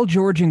 Paul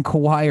George and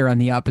Kawhi are on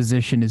the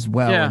opposition as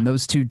well, and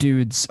those two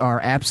dudes are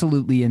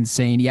absolutely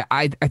insane. Yeah,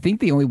 I think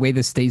the only way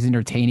this stays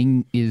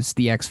entertaining is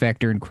the X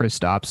Factor and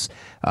Kristaps,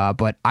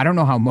 but I don't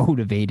know how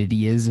motivated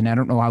he is, and I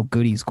don't know how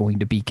good he's going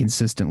to be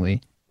consistently.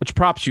 Which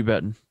props you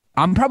betting?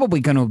 I'm probably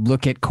going to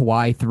look at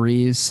Kawhi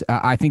threes.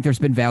 I think there's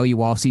been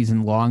value all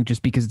season long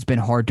just because it's been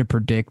hard to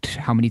predict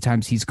how many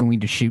times he's going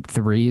to shoot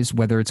threes,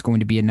 whether it's going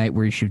to be a night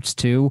where he shoots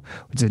 2, or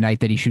it's a night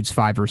that he shoots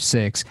 5 or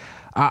 6.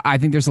 I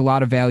think there's a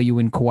lot of value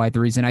in Kawhi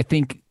threes, and I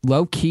think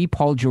low-key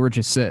Paul George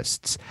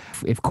assists.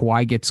 If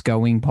Kawhi gets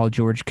going, Paul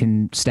George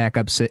can stack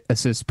up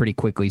assists pretty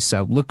quickly,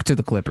 so look to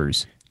the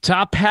Clippers.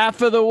 Top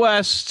half of the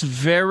West,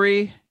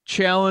 very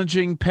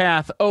challenging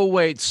path. Oh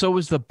wait, so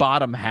is the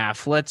bottom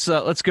half. Let's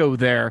go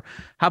there.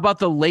 How about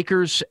the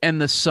Lakers and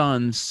the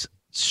Suns?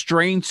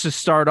 Strange to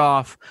start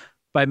off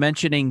by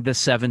mentioning the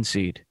 7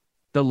 seed.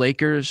 The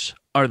Lakers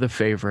are the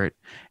favorite.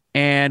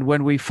 And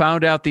when we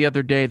found out the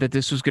other day that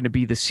this was going to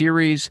be the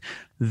series,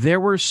 there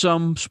were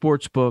some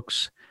sports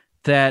books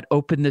that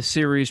opened the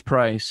series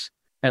price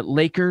at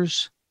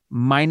Lakers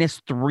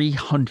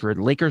 -300.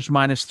 Lakers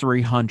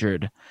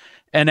 -300.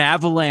 An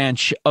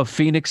avalanche of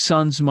Phoenix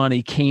Suns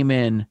money came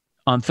in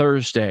on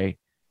Thursday.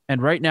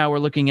 And right now we're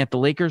looking at the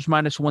Lakers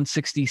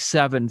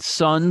 -167,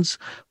 Suns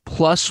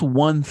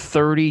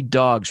 +130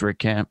 dogs, Rick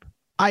Camp.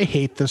 I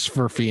hate this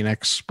for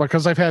Phoenix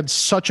because I've had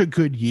such a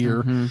good year.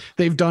 Mm-hmm.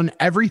 They've done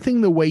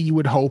everything the way you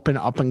would hope an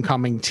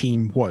up-and-coming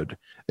team would.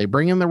 They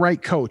bring in the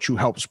right coach who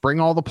helps bring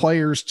all the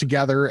players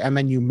together, and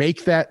then you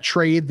make that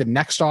trade the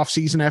next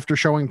offseason after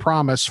showing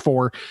promise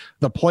for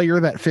the player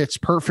that fits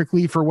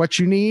perfectly for what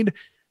you need.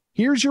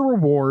 Here's your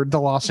reward,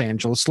 the Los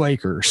Angeles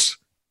Lakers.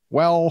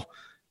 Well,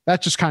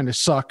 that just kind of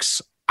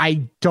sucks.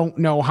 I don't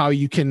know how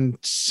you can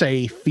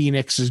say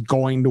Phoenix is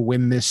going to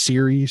win this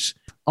series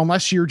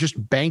unless you're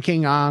just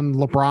banking on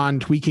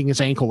LeBron tweaking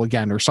his ankle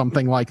again or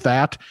something like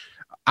that.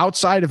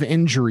 Outside of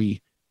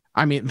injury,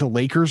 I mean, the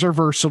Lakers are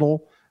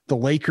versatile. The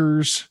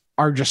Lakers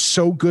are just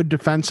so good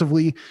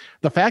defensively.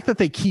 The fact that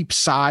they keep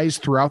size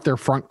throughout their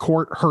front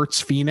court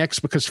hurts Phoenix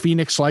because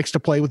Phoenix likes to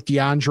play with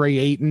DeAndre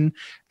Ayton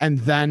and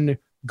then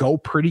go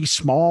pretty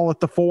small at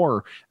the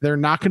 4. They're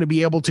not going to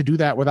be able to do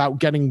that without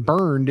getting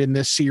burned in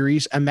this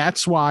series. And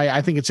that's why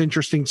I think it's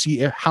interesting to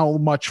see how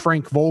much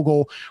Frank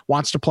Vogel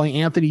wants to play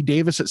Anthony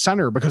Davis at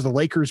center because the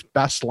Lakers'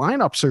 best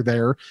lineups are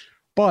there.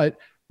 But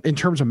in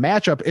terms of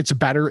matchup, it's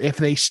better if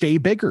they stay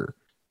bigger.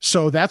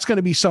 So that's going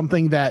to be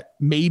something that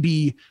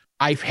maybe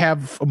I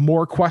have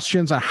more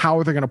questions on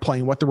how they're going to play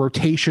and what the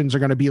rotations are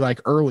going to be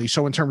like early.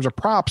 So in terms of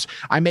props,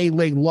 I may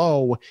lay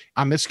low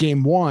on this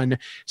game 1,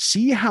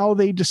 see how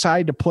they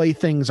decide to play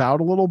things out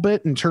a little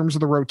bit in terms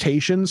of the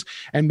rotations,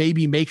 and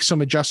maybe make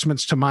some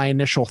adjustments to my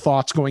initial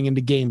thoughts going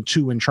into game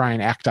 2 and try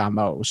and act on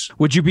those.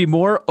 Would you be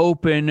more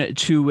open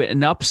to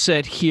an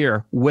upset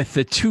here with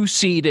the 2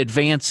 seed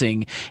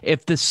advancing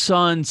if the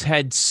Suns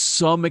had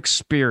some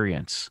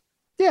experience?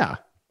 Yeah.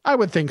 I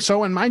would think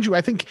so. And mind you,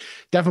 I think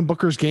Devin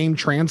Booker's game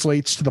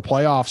translates to the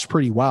playoffs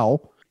pretty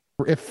well.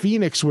 If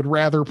Phoenix would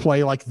rather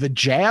play like the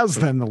Jazz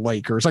than the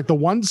Lakers, like the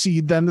 1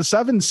 seed than the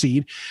 7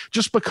 seed,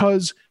 just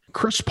because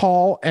Chris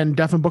Paul and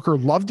Devin Booker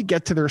love to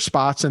get to their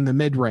spots in the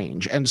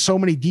mid-range. And so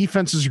many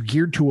defenses are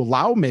geared to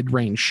allow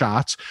mid-range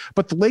shots,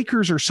 but the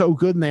Lakers are so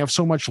good and they have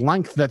so much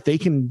length that they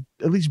can,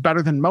 at least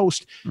better than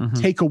most,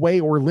 take away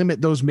or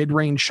limit those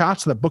mid-range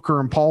shots that Booker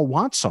and Paul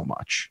want so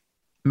much.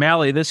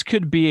 Mally, this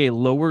could be a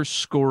lower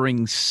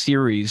scoring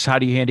series. How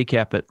do you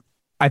handicap it?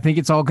 I think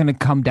it's all going to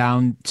come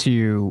down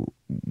to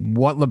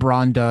what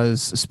LeBron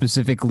does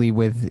specifically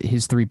with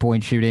his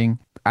 3-point shooting.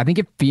 I think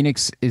if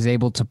Phoenix is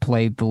able to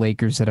play the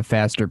Lakers at a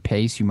faster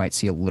pace, you might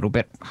see a little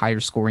bit higher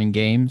scoring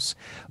games.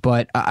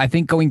 But I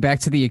think going back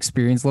to the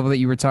experience level that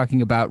you were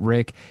talking about,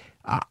 Rick,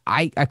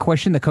 I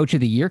question the coach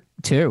of the year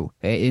too.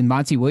 In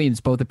Monty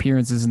Williams, both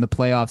appearances in the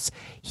playoffs,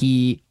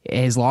 he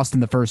has lost in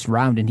the first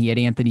round, and he had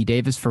Anthony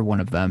Davis for one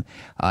of them.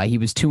 He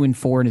was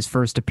 2-4 in his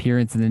first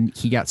appearance, and then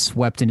he got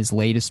swept in his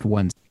latest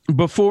one.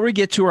 Before we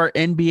get to our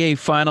NBA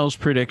Finals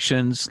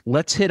predictions,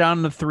 let's hit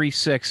on the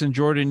 3-6. And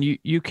Jordan,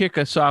 you kick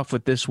us off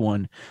with this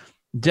one.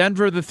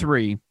 Denver the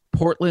 3,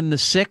 Portland the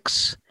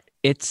 6.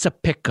 It's a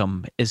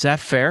pick'em. Is that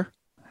fair?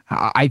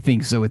 I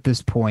think so at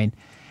this point.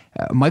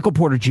 Michael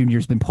Porter Jr.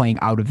 has been playing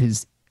out of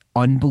his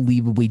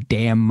unbelievably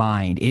damn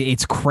mind.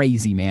 It's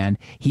crazy, man.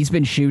 He's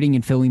been shooting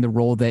and filling the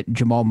role that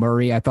Jamal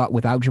Murray, I thought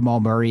without Jamal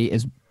Murray,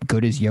 as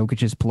good as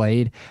Jokic has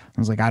played, I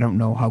was like, I don't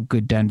know how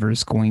good Denver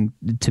is going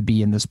to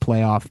be in this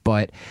playoff,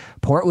 but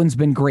Portland's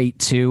been great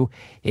too.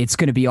 It's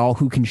going to be all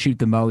who can shoot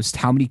the most.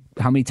 How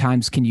many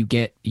times can you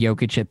get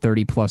Jokic at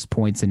 30 plus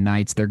points in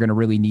nights? They're going to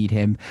really need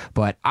him,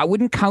 but I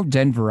wouldn't count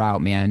Denver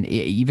out, man.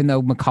 Even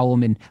though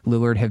McCollum and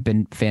Lillard have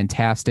been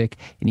fantastic,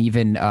 and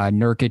even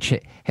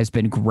Nurkic has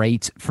been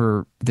great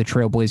for the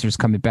Trailblazers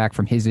coming back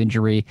from his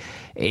injury,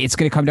 it's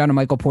going to come down to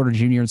Michael Porter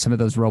Jr. and some of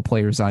those role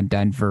players on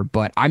Denver,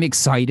 but I'm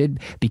excited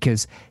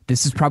because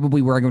this is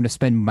probably where I'm going to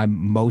spend my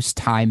most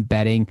time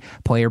betting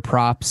player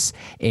props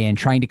and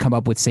trying to come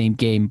up with same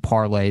game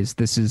parlays.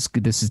 This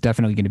is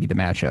definitely going to be the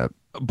matchup.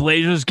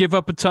 Blazers give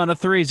up a ton of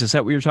threes. Is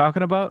that what you're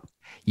talking about?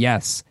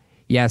 Yes.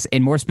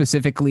 And more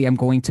specifically, I'm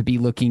going to be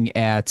looking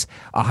at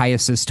a high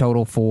assist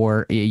total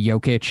for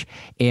Jokic,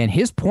 and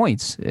his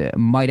points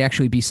might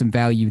actually be some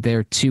value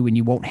there too, and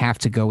you won't have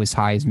to go as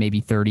high as maybe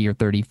 30 or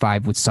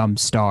 35 with some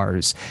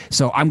stars.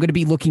 So I'm going to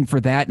be looking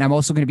for that, and I'm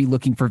also going to be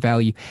looking for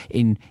value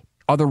in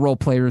other role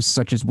players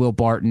such as Will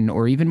Barton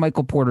or even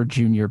Michael Porter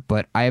Jr.,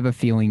 but I have a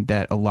feeling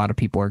that a lot of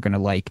people are going to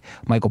like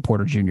Michael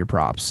Porter Jr.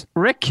 props.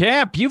 Rick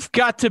Camp, you've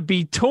got to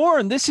be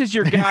torn. This is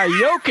your guy,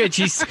 Jokic.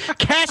 He's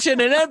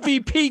cashing an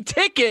MVP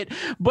ticket,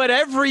 but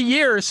every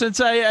year since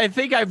I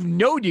think I've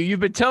known you, you've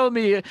been telling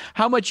me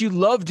how much you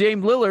love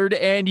Dame Lillard,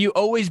 and you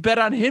always bet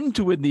on him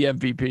to win the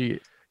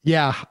MVP.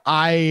 Yeah,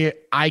 I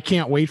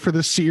can't wait for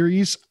this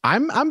series.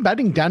 I'm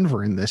betting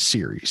Denver in this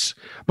series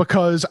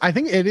because I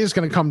think it is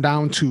going to come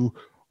down to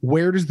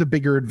where does the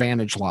bigger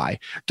advantage lie?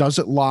 Does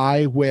it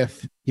lie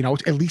with,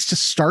 at least to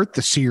start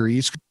the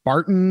series?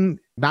 Barton,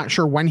 not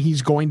sure when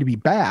he's going to be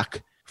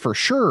back for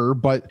sure,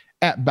 but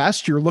at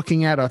best you're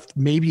looking at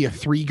maybe a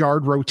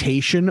 3-guard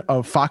rotation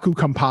of Facu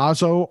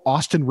Campazzo,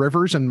 Austin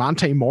Rivers, and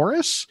Monte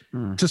Morris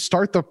to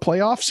start the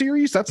playoff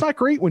series. That's not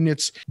great when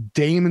it's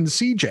Dame and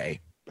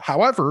CJ.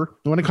 However,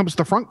 when it comes to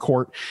the front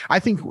court, I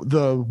think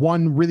the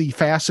one really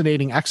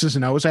fascinating X's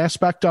and O's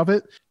aspect of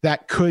it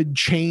that could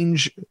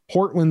change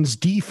Portland's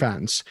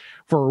defense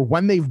for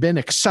when they've been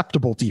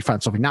acceptable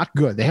defensively, not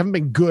good. They haven't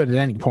been good at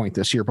any point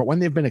this year, but when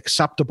they've been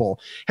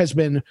acceptable has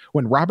been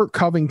when Robert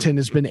Covington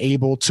has been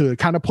able to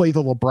kind of play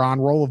the LeBron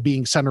role of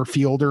being center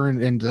fielder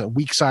and a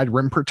weak side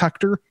rim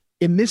protector.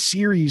 In this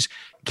series,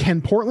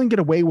 can Portland get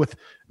away with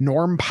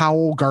Norm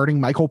Powell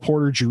guarding Michael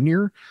Porter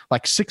Jr.?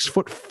 Like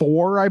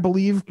 6'4", I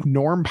believe,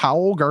 Norm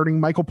Powell guarding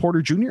Michael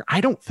Porter Jr.?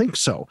 I don't think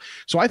so.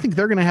 So I think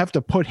they're going to have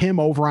to put him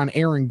over on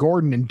Aaron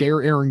Gordon and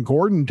dare Aaron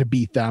Gordon to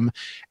beat them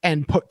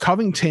and put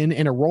Covington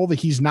in a role that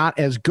he's not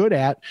as good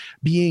at,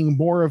 being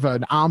more of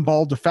an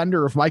on-ball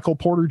defender of Michael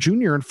Porter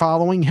Jr. and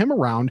following him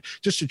around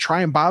just to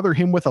try and bother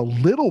him with a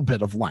little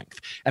bit of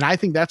length. And I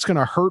think that's going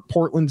to hurt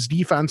Portland's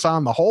defense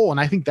on the whole. And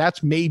I think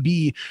that's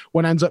maybe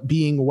what ends up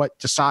being what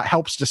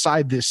helps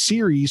decide this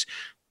series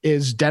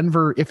is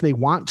Denver, if they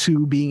want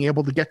to, being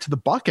able to get to the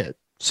bucket.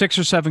 6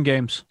 or 7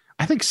 games.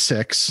 I think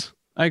 6.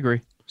 I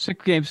agree.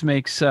 6 games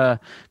makes a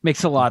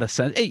lot of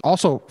sense. Hey.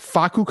 Also,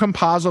 Facu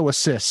Campazzo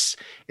assists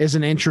is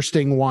an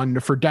interesting one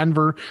for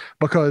Denver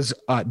because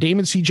Dame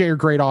and CJ are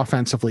great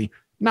offensively,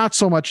 not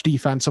so much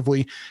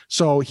defensively.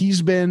 So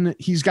he's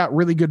got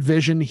really good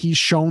vision. He's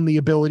shown the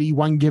ability,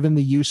 when given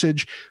the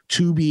usage,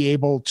 to be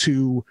able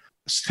to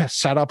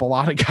set up a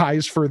lot of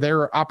guys for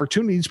their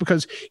opportunities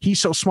because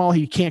he's so small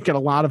he can't get a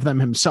lot of them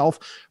himself,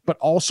 but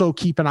also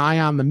keep an eye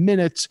on the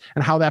minutes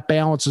and how that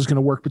balance is going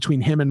to work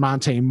between him and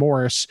Monte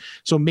Morris.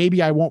 So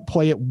maybe I won't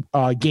play it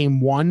game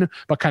 1,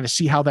 but kind of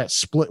see how that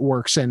split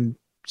works and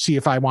see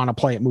if I want to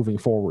play it moving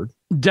forward.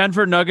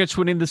 Denver Nuggets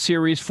winning the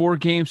series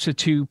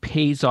 4-2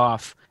 pays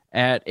off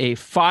at a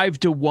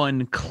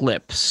 5-1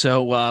 clip.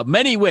 So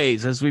many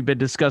ways, as we've been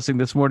discussing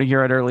this morning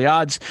here at Early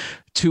Odds,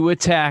 to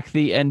attack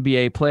the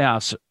NBA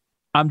playoffs.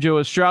 I'm Joe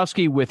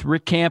Ostrowski with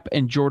Rick Camp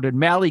and Jordan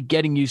Malley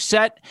getting you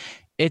set.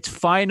 It's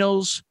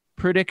finals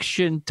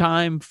prediction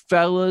time,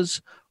 fellas.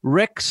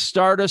 Rick,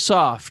 start us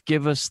off.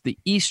 Give us the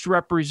East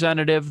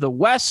representative, the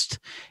West,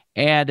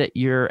 and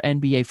your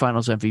NBA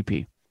Finals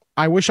MVP.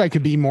 I wish I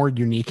could be more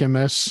unique in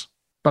this,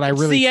 but I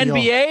really feel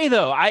the NBA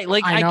though.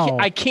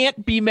 I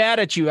can't be mad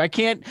at you. I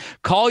can't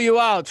call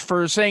you out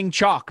for saying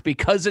chalk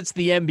because it's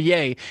the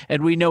NBA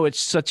and we know it's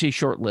such a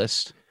short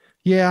list.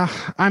 Yeah,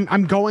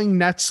 I'm going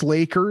Nets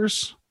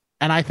Lakers.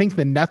 And I think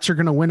the Nets are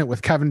going to win it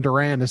with Kevin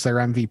Durant as their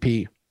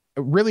MVP.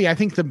 Really, I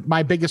think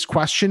my biggest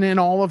question in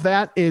all of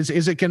that is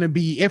it going to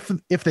be if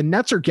the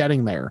Nets are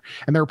getting there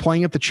and they're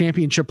playing at the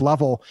championship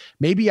level,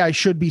 maybe I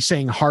should be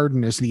saying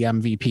Harden is the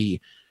MVP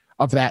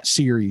of that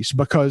series,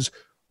 because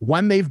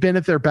when they've been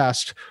at their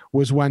best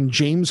was when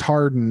James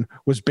Harden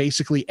was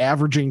basically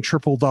averaging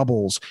triple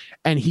doubles,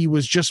 and he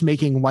was just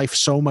making life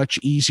so much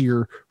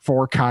easier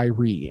for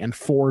Kyrie and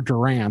for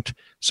Durant.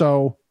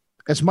 So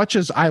as much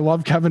as I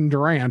love Kevin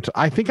Durant,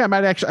 I think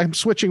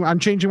I'm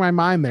changing my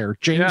mind there.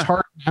 James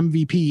Harden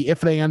MVP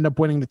if they end up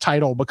winning the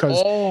title,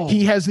 because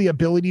he has the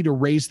ability to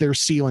raise their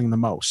ceiling the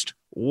most.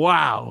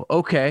 Wow.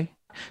 Okay.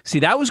 See,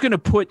 that was going to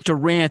put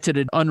Durant in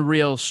an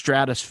unreal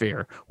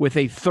stratosphere with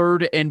a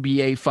third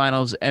NBA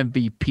Finals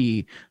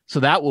MVP. So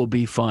that will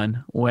be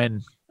fun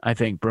when I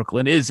think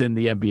Brooklyn is in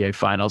the NBA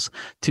Finals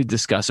to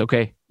discuss.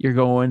 Okay, you're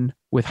going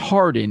with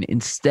Harden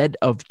instead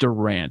of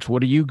Durant.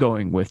 What are you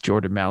going with,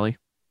 Jordan Malley?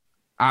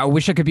 I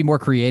wish I could be more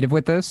creative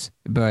with this,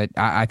 but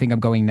I think I'm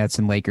going Nets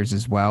and Lakers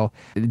as well.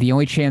 The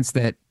only chance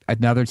that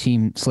another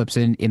team slips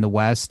in the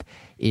West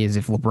is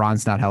if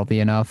LeBron's not healthy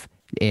enough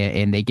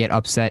and they get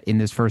upset in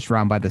this first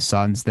round by the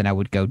Suns, then I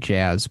would go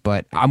Jazz.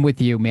 But I'm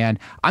with you, man.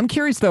 I'm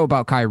curious, though,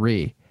 about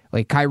Kyrie.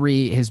 Like,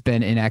 Kyrie has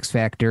been an X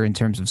factor in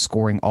terms of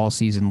scoring all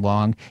season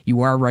long. You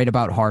are right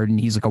about Harden.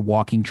 He's like a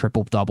walking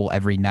triple-double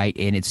every night,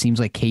 and it seems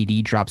like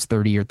KD drops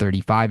 30 or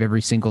 35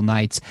 every single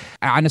night.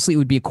 Honestly, it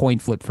would be a coin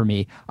flip for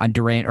me on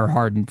Durant or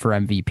Harden for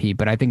MVP,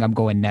 but I think I'm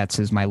going Nets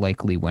as my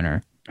likely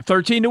winner.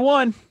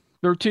 13-1.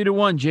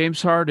 13-1. James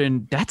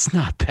Harden. That's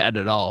not bad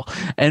at all.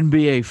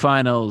 NBA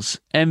Finals,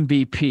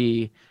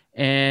 MVP,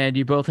 and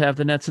you both have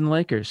the Nets and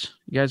Lakers.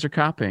 You guys are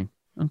copying.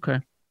 Okay.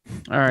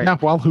 All right. Yeah,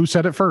 well, who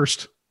said it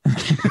first?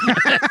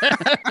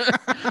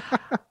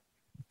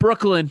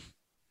 Brooklyn.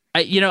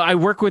 I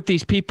work with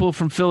these people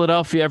from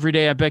Philadelphia every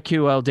day at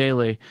BetQL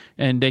Daily,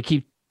 and they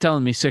keep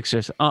telling me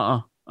Sixers.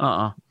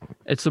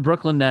 It's the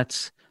Brooklyn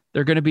Nets.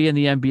 They're going to be in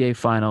the NBA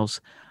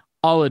Finals.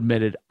 I'll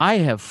admit it. I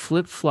have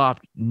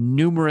flip-flopped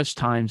numerous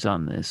times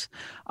on this.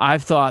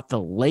 I've thought the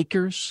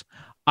Lakers.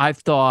 I've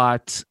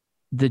thought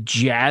the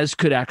Jazz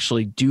could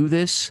actually do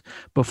this.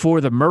 Before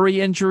the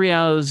Murray injury,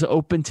 I was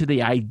open to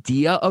the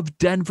idea of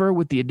Denver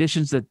with the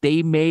additions that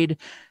they made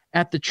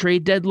at the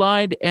trade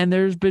deadline. And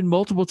there's been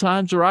multiple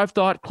times where I've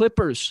thought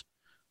Clippers.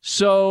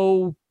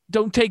 So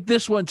don't take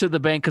this one to the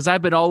bank, because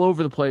I've been all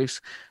over the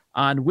place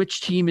on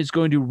which team is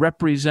going to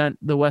represent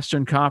the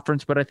Western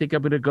Conference. But I think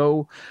I'm going to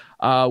go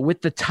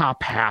with the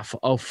top half.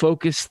 I'll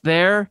focus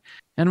there.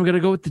 And I'm going to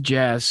go with the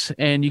Jazz.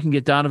 And you can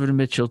get Donovan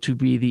Mitchell to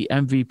be the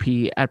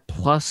MVP at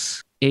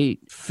plus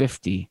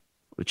 850,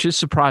 which is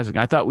surprising.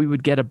 I thought we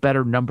would get a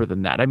better number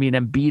than that. I mean,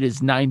 Embiid is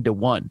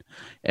 9-1,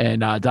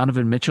 and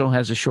Donovan Mitchell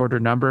has a shorter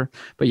number.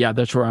 But yeah,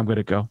 that's where I'm going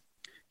to go.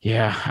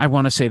 Yeah, I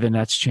want to say the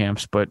Nets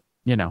champs, but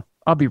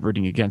I'll be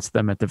rooting against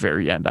them at the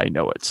very end. I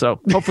know it. So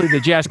hopefully the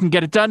Jazz can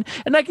get it done,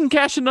 and I can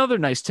cash another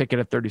nice ticket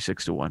at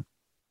 36-1.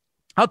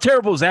 How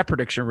terrible is that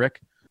prediction, Rick?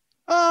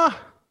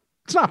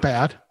 It's not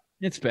bad.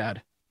 It's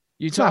bad.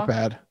 It's not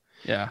bad.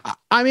 Yeah.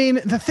 I mean,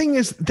 the thing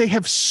is, they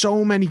have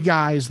so many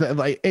guys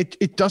that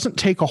it doesn't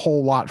take a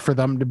whole lot for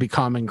them to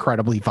become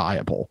incredibly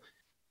viable.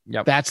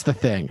 Yep. That's the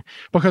thing,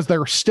 because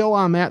they're still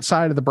on that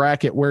side of the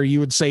bracket where you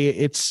would say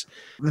it's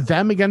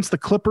them against the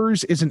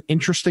Clippers is an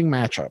interesting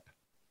matchup.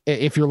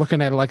 If you're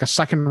looking at like a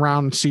second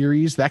round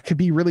series, that could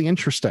be really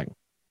interesting.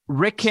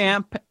 Rick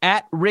Camp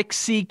at Rick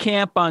C.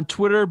 Camp on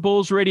Twitter,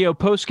 Bulls Radio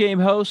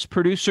postgame host,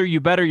 producer,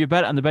 You Bet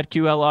on the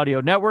BetQL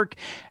Audio Network,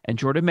 and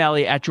Jordan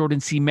Malley at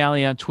Jordan C.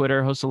 Malley on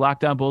Twitter, hosts the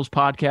Lockdown Bulls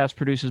podcast,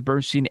 produces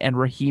Bernstein and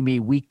Rahimi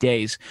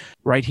weekdays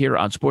right here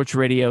on Sports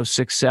Radio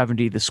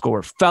 670 The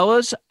Score.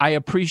 Fellas, I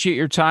appreciate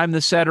your time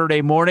this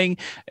Saturday morning.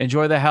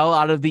 Enjoy the hell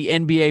out of the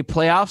NBA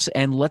playoffs,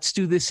 and let's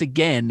do this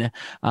again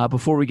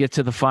before we get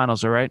to the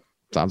finals, all right?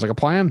 Sounds like a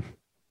plan.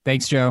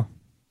 Thanks, Joe.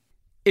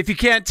 If you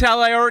can't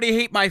tell, I already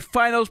hate my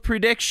finals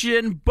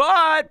prediction,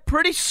 but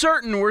pretty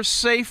certain we're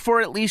safe for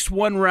at least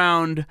one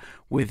round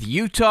with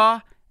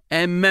Utah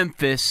and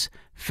Memphis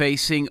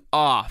facing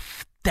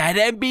off. That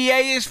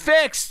NBA is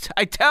fixed,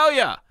 I tell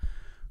ya.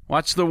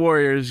 Watch the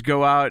Warriors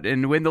go out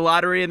and win the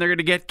lottery, and they're going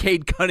to get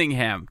Cade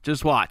Cunningham.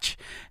 Just watch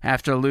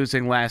after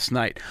losing last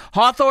night.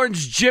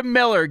 Hawthorne's Jim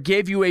Miller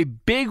gave you a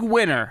big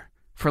winner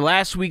for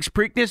last week's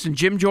Preakness, and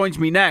Jim joins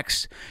me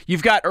next.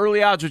 You've got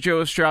Early Odds with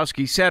Joe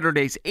Ostrowski,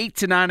 Saturdays 8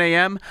 to 9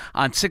 a.m.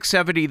 on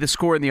 670 The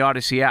Score in the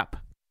Odyssey app.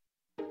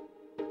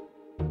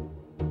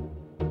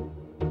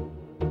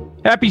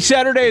 Happy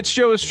Saturday. It's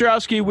Joe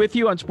Ostrowski with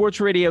you on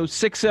Sports Radio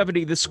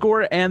 670 The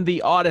Score and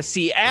the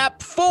Odyssey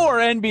app. 4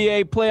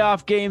 NBA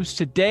playoff games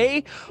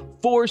today,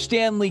 4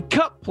 Stanley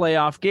Cup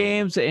playoff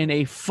games, and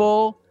a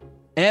full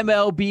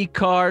MLB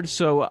card,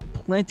 so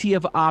plenty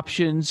of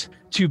options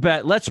to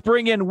bet. Let's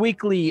bring in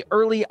weekly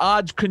Early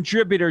Odds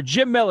contributor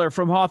Jim Miller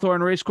from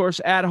Hawthorne Racecourse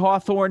at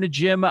Hawthorne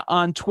Jim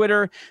on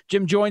Twitter.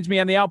 Jim joins me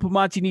on the Al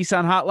Piemonte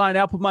Nissan hotline,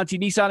 Al Piemonte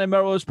Nissan in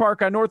Melrose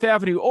Park on North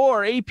Avenue,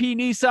 or AP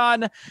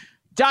Nissan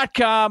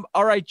 .com.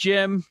 All right,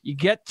 Jim, you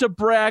get to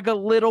brag a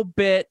little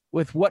bit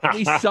with what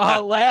we saw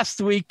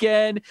last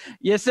weekend.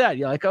 You said,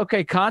 you're like,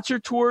 okay,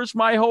 Concert Tour's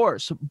my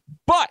horse.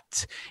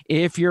 But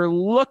if you're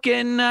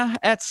looking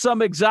at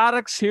some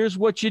exotics, here's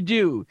what you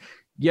do.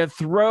 You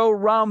throw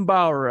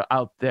Rombauer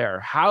out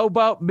there. How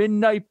about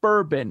Midnight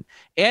Bourbon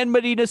and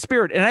Medina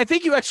Spirit? And I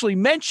think you actually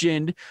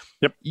mentioned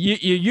you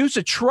use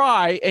a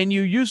try and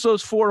you use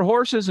those 4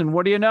 horses. And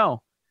what do you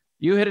know?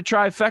 You hit a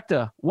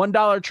trifecta.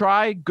 $1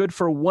 try, good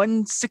for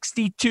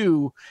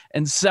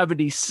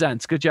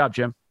 $162.70. Good job,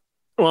 Jim.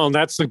 Well, and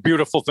that's the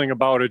beautiful thing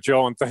about it,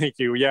 Joe, and thank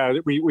you. Yeah,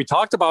 we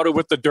talked about it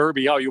with the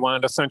Derby, how you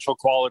wanted essential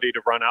quality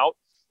to run out.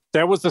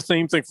 That was the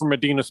same thing for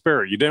Medina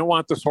Spirit. You didn't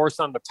want this horse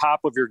on the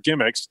top of your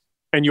gimmicks,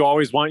 and you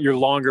always want your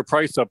longer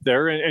price up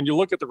there. And you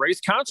look at the race,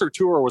 Concert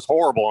Tour was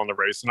horrible on the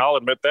race, and I'll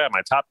admit that.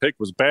 My top pick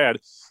was bad.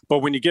 But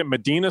when you get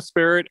Medina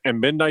Spirit and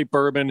Midnight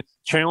Bourbon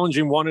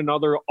challenging one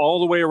another all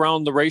the way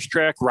around the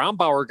racetrack,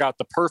 Rombauer got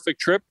the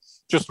perfect trip,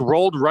 just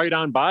rolled right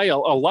on by,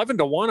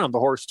 11-1 on the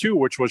horse too,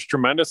 which was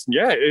tremendous. And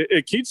yeah,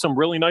 it keeps some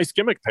really nice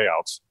gimmick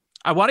payouts.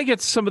 I want to get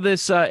some of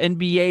this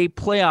NBA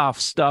playoff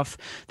stuff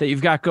that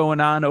you've got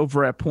going on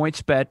over at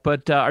PointsBet,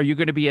 but are you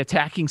going to be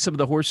attacking some of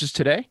the horses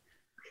today?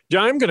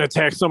 Yeah, I'm going to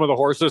attack some of the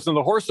horses, and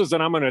the horses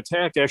that I'm going to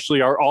attack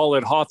actually are all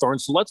at Hawthorne.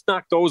 So let's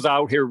knock those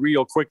out here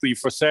real quickly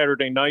for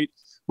Saturday night.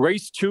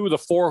 Race 2, the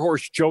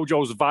 4-horse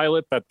JoJo's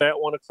Violet, bet that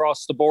one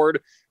across the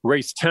board.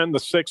 Race 10, the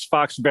 6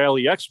 Fox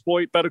Valley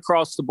Exploit, bet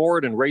across the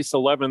board. And race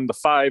 11, the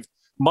 5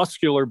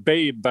 Muscular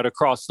Babe, bet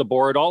across the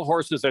board. All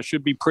horses that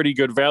should be pretty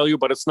good value,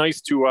 but it's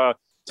nice to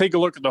take a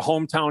look at the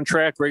hometown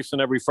track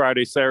racing every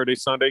Friday, Saturday,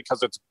 Sunday,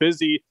 because it's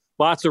busy.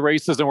 Lots of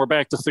races, and we're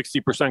back to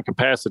 60%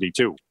 capacity,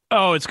 too.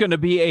 Oh, it's going to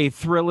be a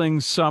thrilling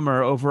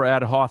summer over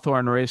at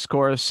Hawthorne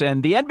Racecourse.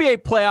 And the NBA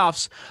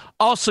playoffs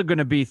also going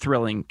to be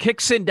thrilling.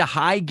 Kicks into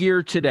high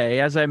gear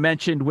today, as I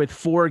mentioned, with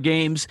 4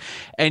 games.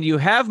 And you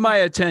have my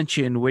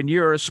attention when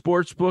you're a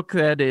sports book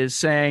that is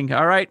saying,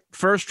 all right,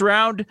 first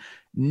round,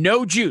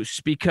 no juice,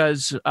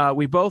 because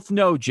we both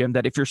know, Jim,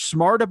 that if you're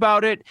smart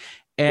about it,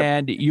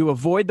 and you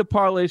avoid the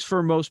parlays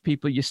for most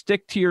people, you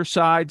stick to your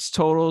sides,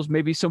 totals,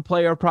 maybe some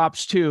player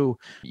props too,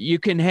 you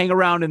can hang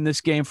around in this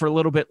game for a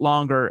little bit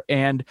longer,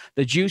 and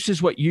the juice is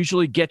what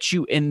usually gets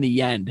you in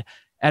the end.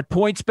 At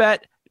PointsBet,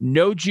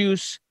 no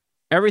juice.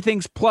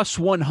 Everything's plus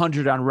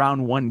 100 on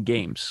round 1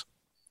 games.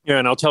 Yeah,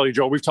 and I'll tell you,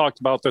 Joe, we've talked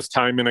about this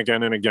time and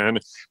again,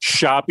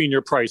 shopping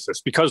your prices,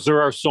 because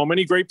there are so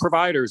many great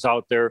providers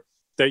out there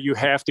that you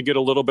have to get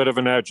a little bit of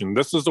an edge. And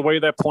this is the way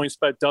that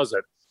PointsBet does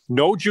it.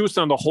 No juice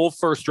on the whole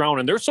first round.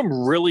 And there's some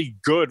really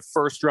good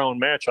first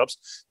round matchups,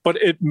 but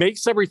it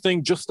makes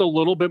everything just a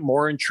little bit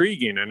more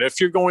intriguing. And if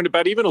you're going to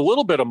bet even a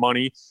little bit of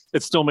money,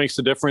 it still makes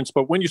a difference.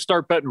 But when you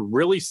start betting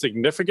really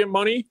significant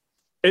money,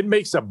 it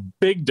makes a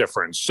big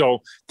difference. So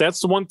that's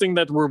the one thing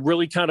that we're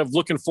really kind of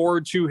looking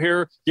forward to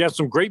here. You have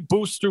some great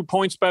boosts through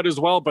PointsBet as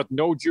well, but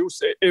no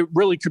juice. It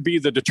really could be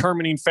the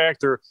determining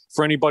factor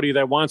for anybody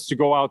that wants to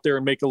go out there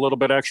and make a little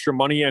bit extra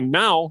money. And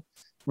now,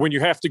 when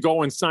you have to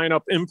go and sign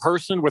up in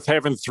person with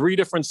having 3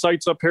 different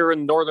sites up here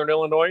in Northern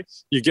Illinois,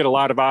 you get a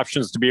lot of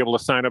options to be able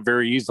to sign up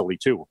very easily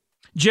too.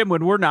 Jim,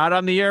 when we're not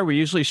on the air, we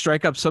usually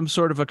strike up some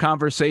sort of a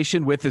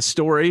conversation with a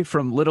story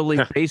from Little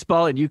League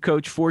Baseball, and you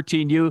coach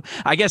 14U.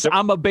 I guess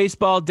I'm a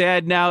baseball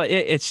dad now.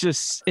 It's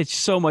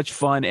so much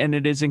fun, and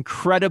it is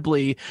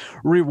incredibly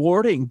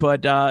rewarding.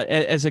 But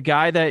as a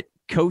guy that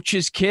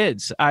coaches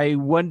kids, I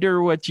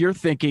wonder what you're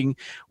thinking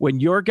when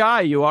your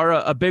guy, you are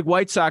a big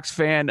White Sox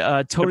fan,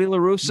 Tony La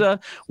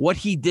Russa, what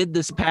he did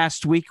this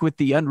past week with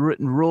the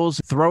unwritten rules,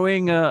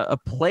 throwing a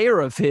player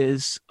of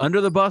his under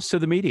the bus to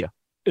the media.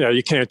 Yeah,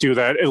 you can't do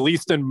that, at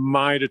least in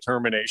my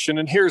determination.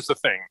 And here's the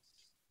thing.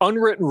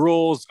 Unwritten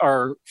rules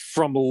are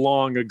from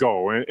long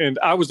ago. And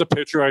I was a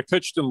pitcher. I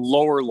pitched in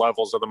lower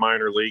levels of the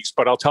minor leagues.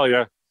 But I'll tell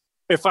you,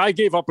 if I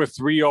gave up a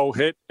 3-0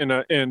 hit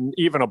in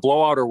even a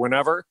blowout or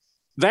whenever,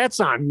 that's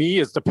on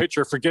me as the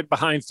pitcher for getting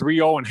behind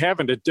 3-0 and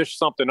having to dish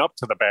something up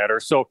to the batter.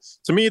 So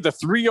to me, the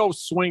 3-0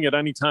 swing at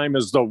any time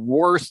is the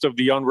worst of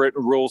the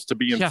unwritten rules to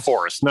be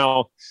enforced. Yes.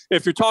 Now,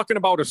 if you're talking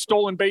about a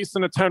stolen base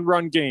in a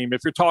 10-run game,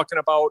 if you're talking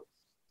about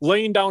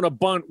laying down a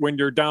bunt when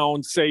you're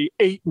down, say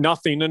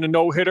 8-0 in a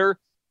no-hitter,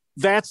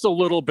 that's a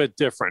little bit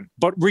different.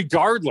 But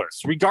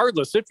regardless,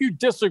 if you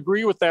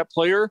disagree with that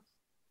player,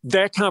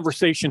 that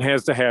conversation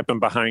has to happen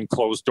behind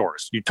closed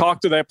doors. You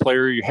talk to that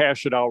player, you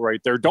hash it out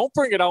right there. Don't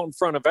bring it out in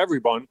front of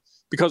everyone,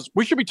 because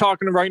we should be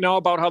talking right now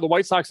about how the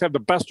White Sox have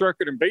the best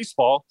record in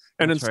baseball.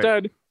 And that's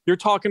instead, right. You're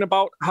talking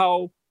about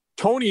how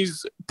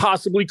Tony's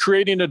possibly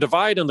creating a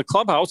divide in the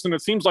clubhouse, and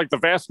it seems like the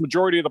vast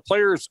majority of the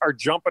players are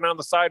jumping on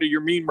the side of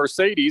your mean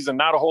Mercedes, and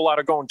not a whole lot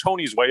of going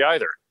Tony's way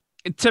either.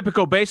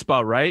 Typical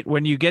baseball, right?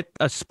 When you get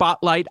a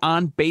spotlight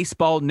on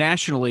baseball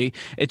nationally,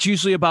 it's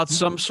usually about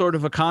some sort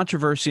of a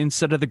controversy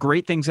instead of the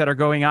great things that are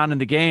going on in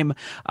the game,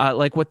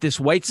 like what this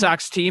White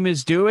Sox team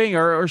is doing,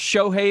 or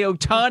Shohei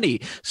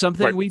Ohtani,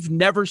 something we've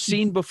never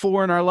seen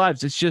before in our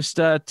lives. It's just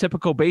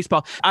typical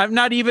baseball. I'm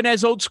not even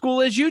as old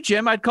school as you,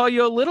 Jim. I'd call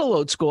you a little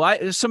old school.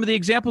 Some of the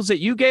examples that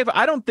you gave,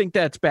 I don't think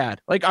that's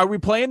bad. Like, are we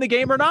playing the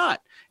game or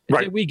not?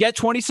 Right. Did we get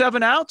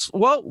 27 outs?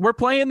 Well, we're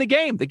playing the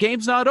game. The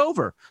game's not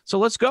over. So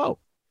let's go.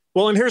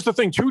 Well, and here's the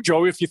thing too,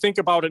 Joe, if you think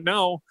about it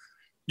now,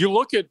 you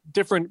look at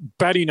different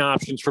betting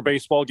options for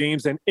baseball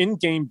games and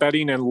in-game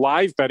betting and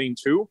live betting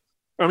too.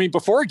 I mean,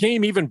 before a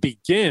game even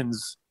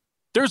begins,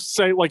 there's,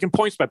 say, like in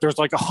PointsBet, there's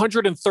like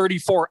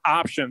 134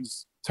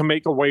 options to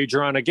make a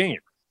wager on a game.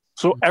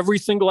 So every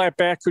single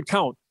at-bat could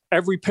count.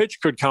 Every pitch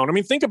could count. I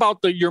mean, think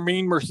about the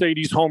Yermin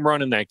Mercedes home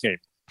run in that game.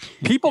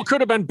 People could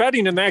have been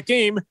betting in that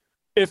game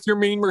if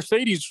Yermin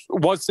Mercedes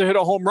was to hit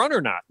a home run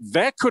or not.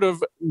 That could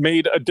have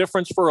made a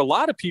difference for a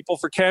lot of people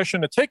for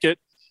cashing a ticket.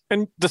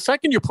 And the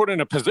second you put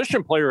in a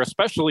position player,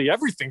 especially,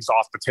 everything's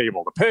off the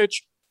table to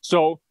pitch.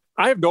 So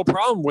I have no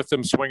problem with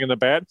them swinging the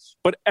bat,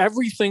 but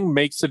everything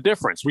makes a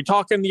difference. We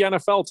talk in the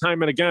NFL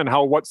time and again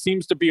how what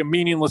seems to be a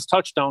meaningless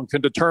touchdown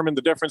can determine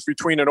the difference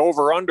between an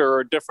over-under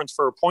or a difference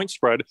for a point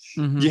spread.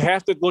 You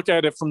have to look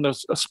at it from the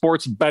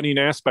sports betting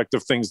aspect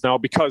of things now,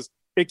 because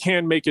it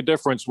can make a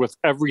difference with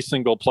every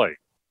single play.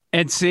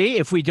 And see,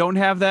 if we don't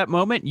have that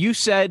moment, you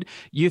said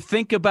you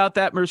think about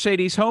that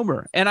Mercedes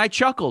homer. And I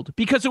chuckled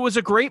because it was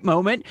a great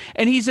moment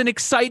and he's an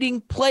exciting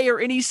player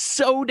and he's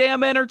so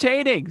damn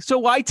entertaining. So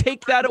why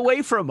take that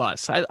away from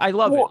us? I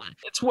love it.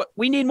 It's what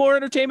we need, more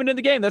entertainment in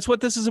the game. That's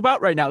what this is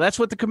about right now. That's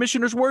what the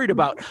commissioner's worried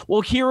about.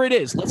 Well, here it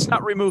is. Let's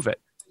not remove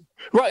it.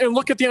 Right. And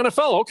look at the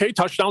NFL. Okay,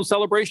 touchdown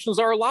celebrations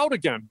are allowed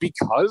again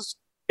because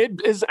it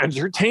is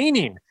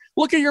entertaining.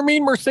 Look at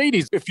Yermin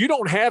Mercedes. If you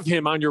don't have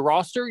him on your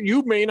roster,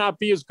 you may not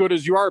be as good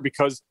as you are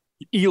because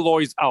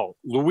Eloy's out.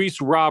 Luis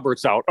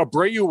Roberts out.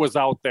 Abreu was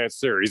out that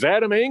series.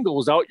 Adam Engel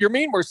was out.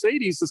 Yermin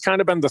Mercedes has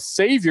kind of been the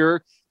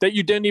savior that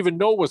you didn't even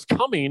know was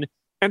coming.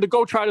 And to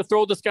go try to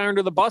throw this guy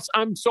under the bus,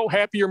 I'm so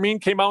happy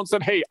Yermin came out and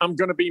said, hey, I'm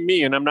going to be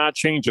me and I'm not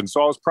changing.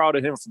 So I was proud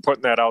of him for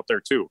putting that out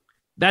there too.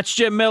 That's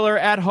Jim Miller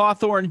at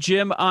Hawthorne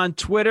Jim on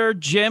Twitter.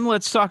 Jim,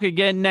 let's talk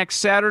again next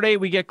Saturday.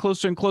 We get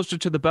closer and closer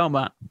to the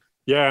Belmont.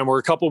 Yeah, and we're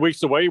a couple of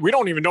weeks away. We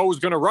don't even know who's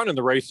going to run in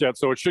the race yet,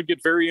 so it should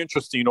get very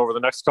interesting over the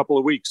next couple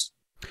of weeks.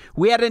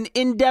 We had an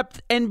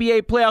in-depth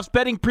NBA playoffs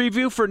betting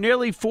preview for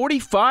nearly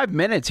 45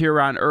 minutes here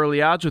on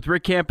Early Odds with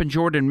Rick Camp and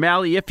Jordan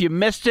Malley. If you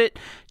missed it,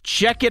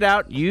 check it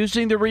out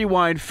using the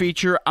rewind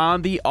feature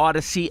on the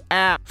Odyssey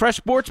app. Fresh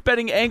sports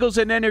betting angles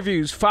and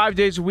interviews 5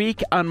 days a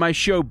week on my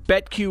show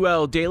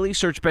BetQL Daily.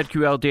 Search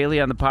BetQL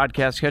Daily on the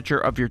podcast catcher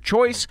of your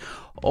choice.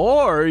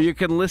 Or you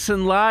can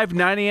listen live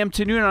 9 a.m.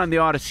 to noon on the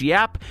Odyssey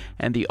app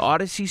and the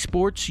Odyssey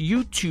Sports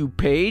YouTube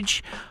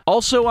page.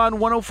 Also on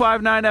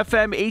 105.9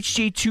 FM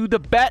HD2 The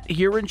Bet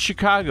here in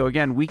Chicago.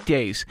 Again,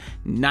 weekdays,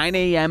 9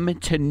 a.m.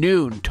 to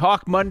noon.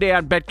 Talk Monday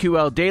on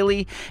BetQL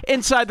Daily.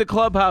 Inside the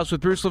Clubhouse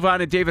with Bruce Levine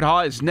and David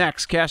Haw is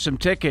next. Cash some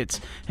tickets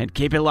and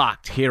keep it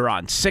locked here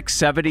on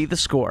 670 The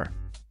Score.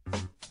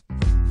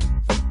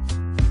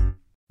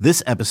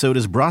 This episode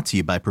is brought to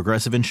you by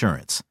Progressive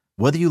Insurance.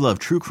 Whether you love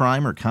true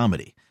crime or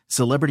comedy,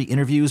 celebrity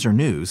interviews or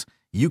news,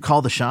 you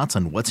call the shots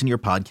on what's in your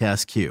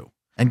podcast queue.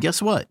 And guess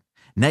what?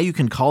 Now you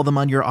can call them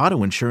on your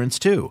auto insurance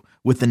too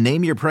with the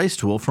Name Your Price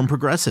tool from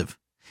Progressive.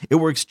 It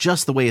works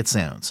just the way it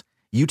sounds.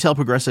 You tell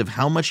Progressive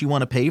how much you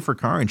want to pay for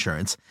car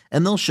insurance,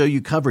 and they'll show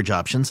you coverage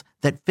options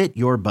that fit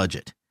your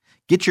budget.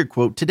 Get your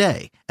quote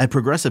today at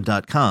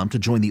Progressive.com to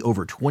join the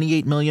over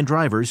 28 million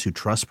drivers who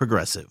trust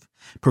Progressive.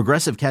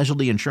 Progressive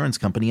Casualty Insurance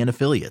Company and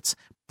Affiliates.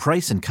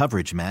 Price and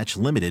coverage match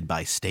limited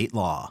by state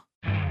law.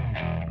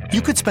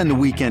 You could spend the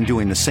weekend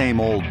doing the same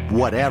old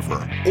whatever,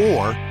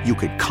 or you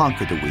could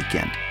conquer the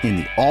weekend in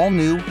the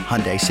all-new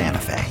Hyundai Santa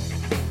Fe.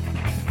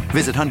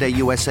 Visit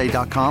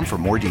HyundaiUSA.com for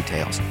more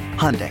details.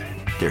 Hyundai,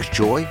 there's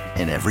joy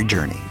in every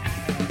journey.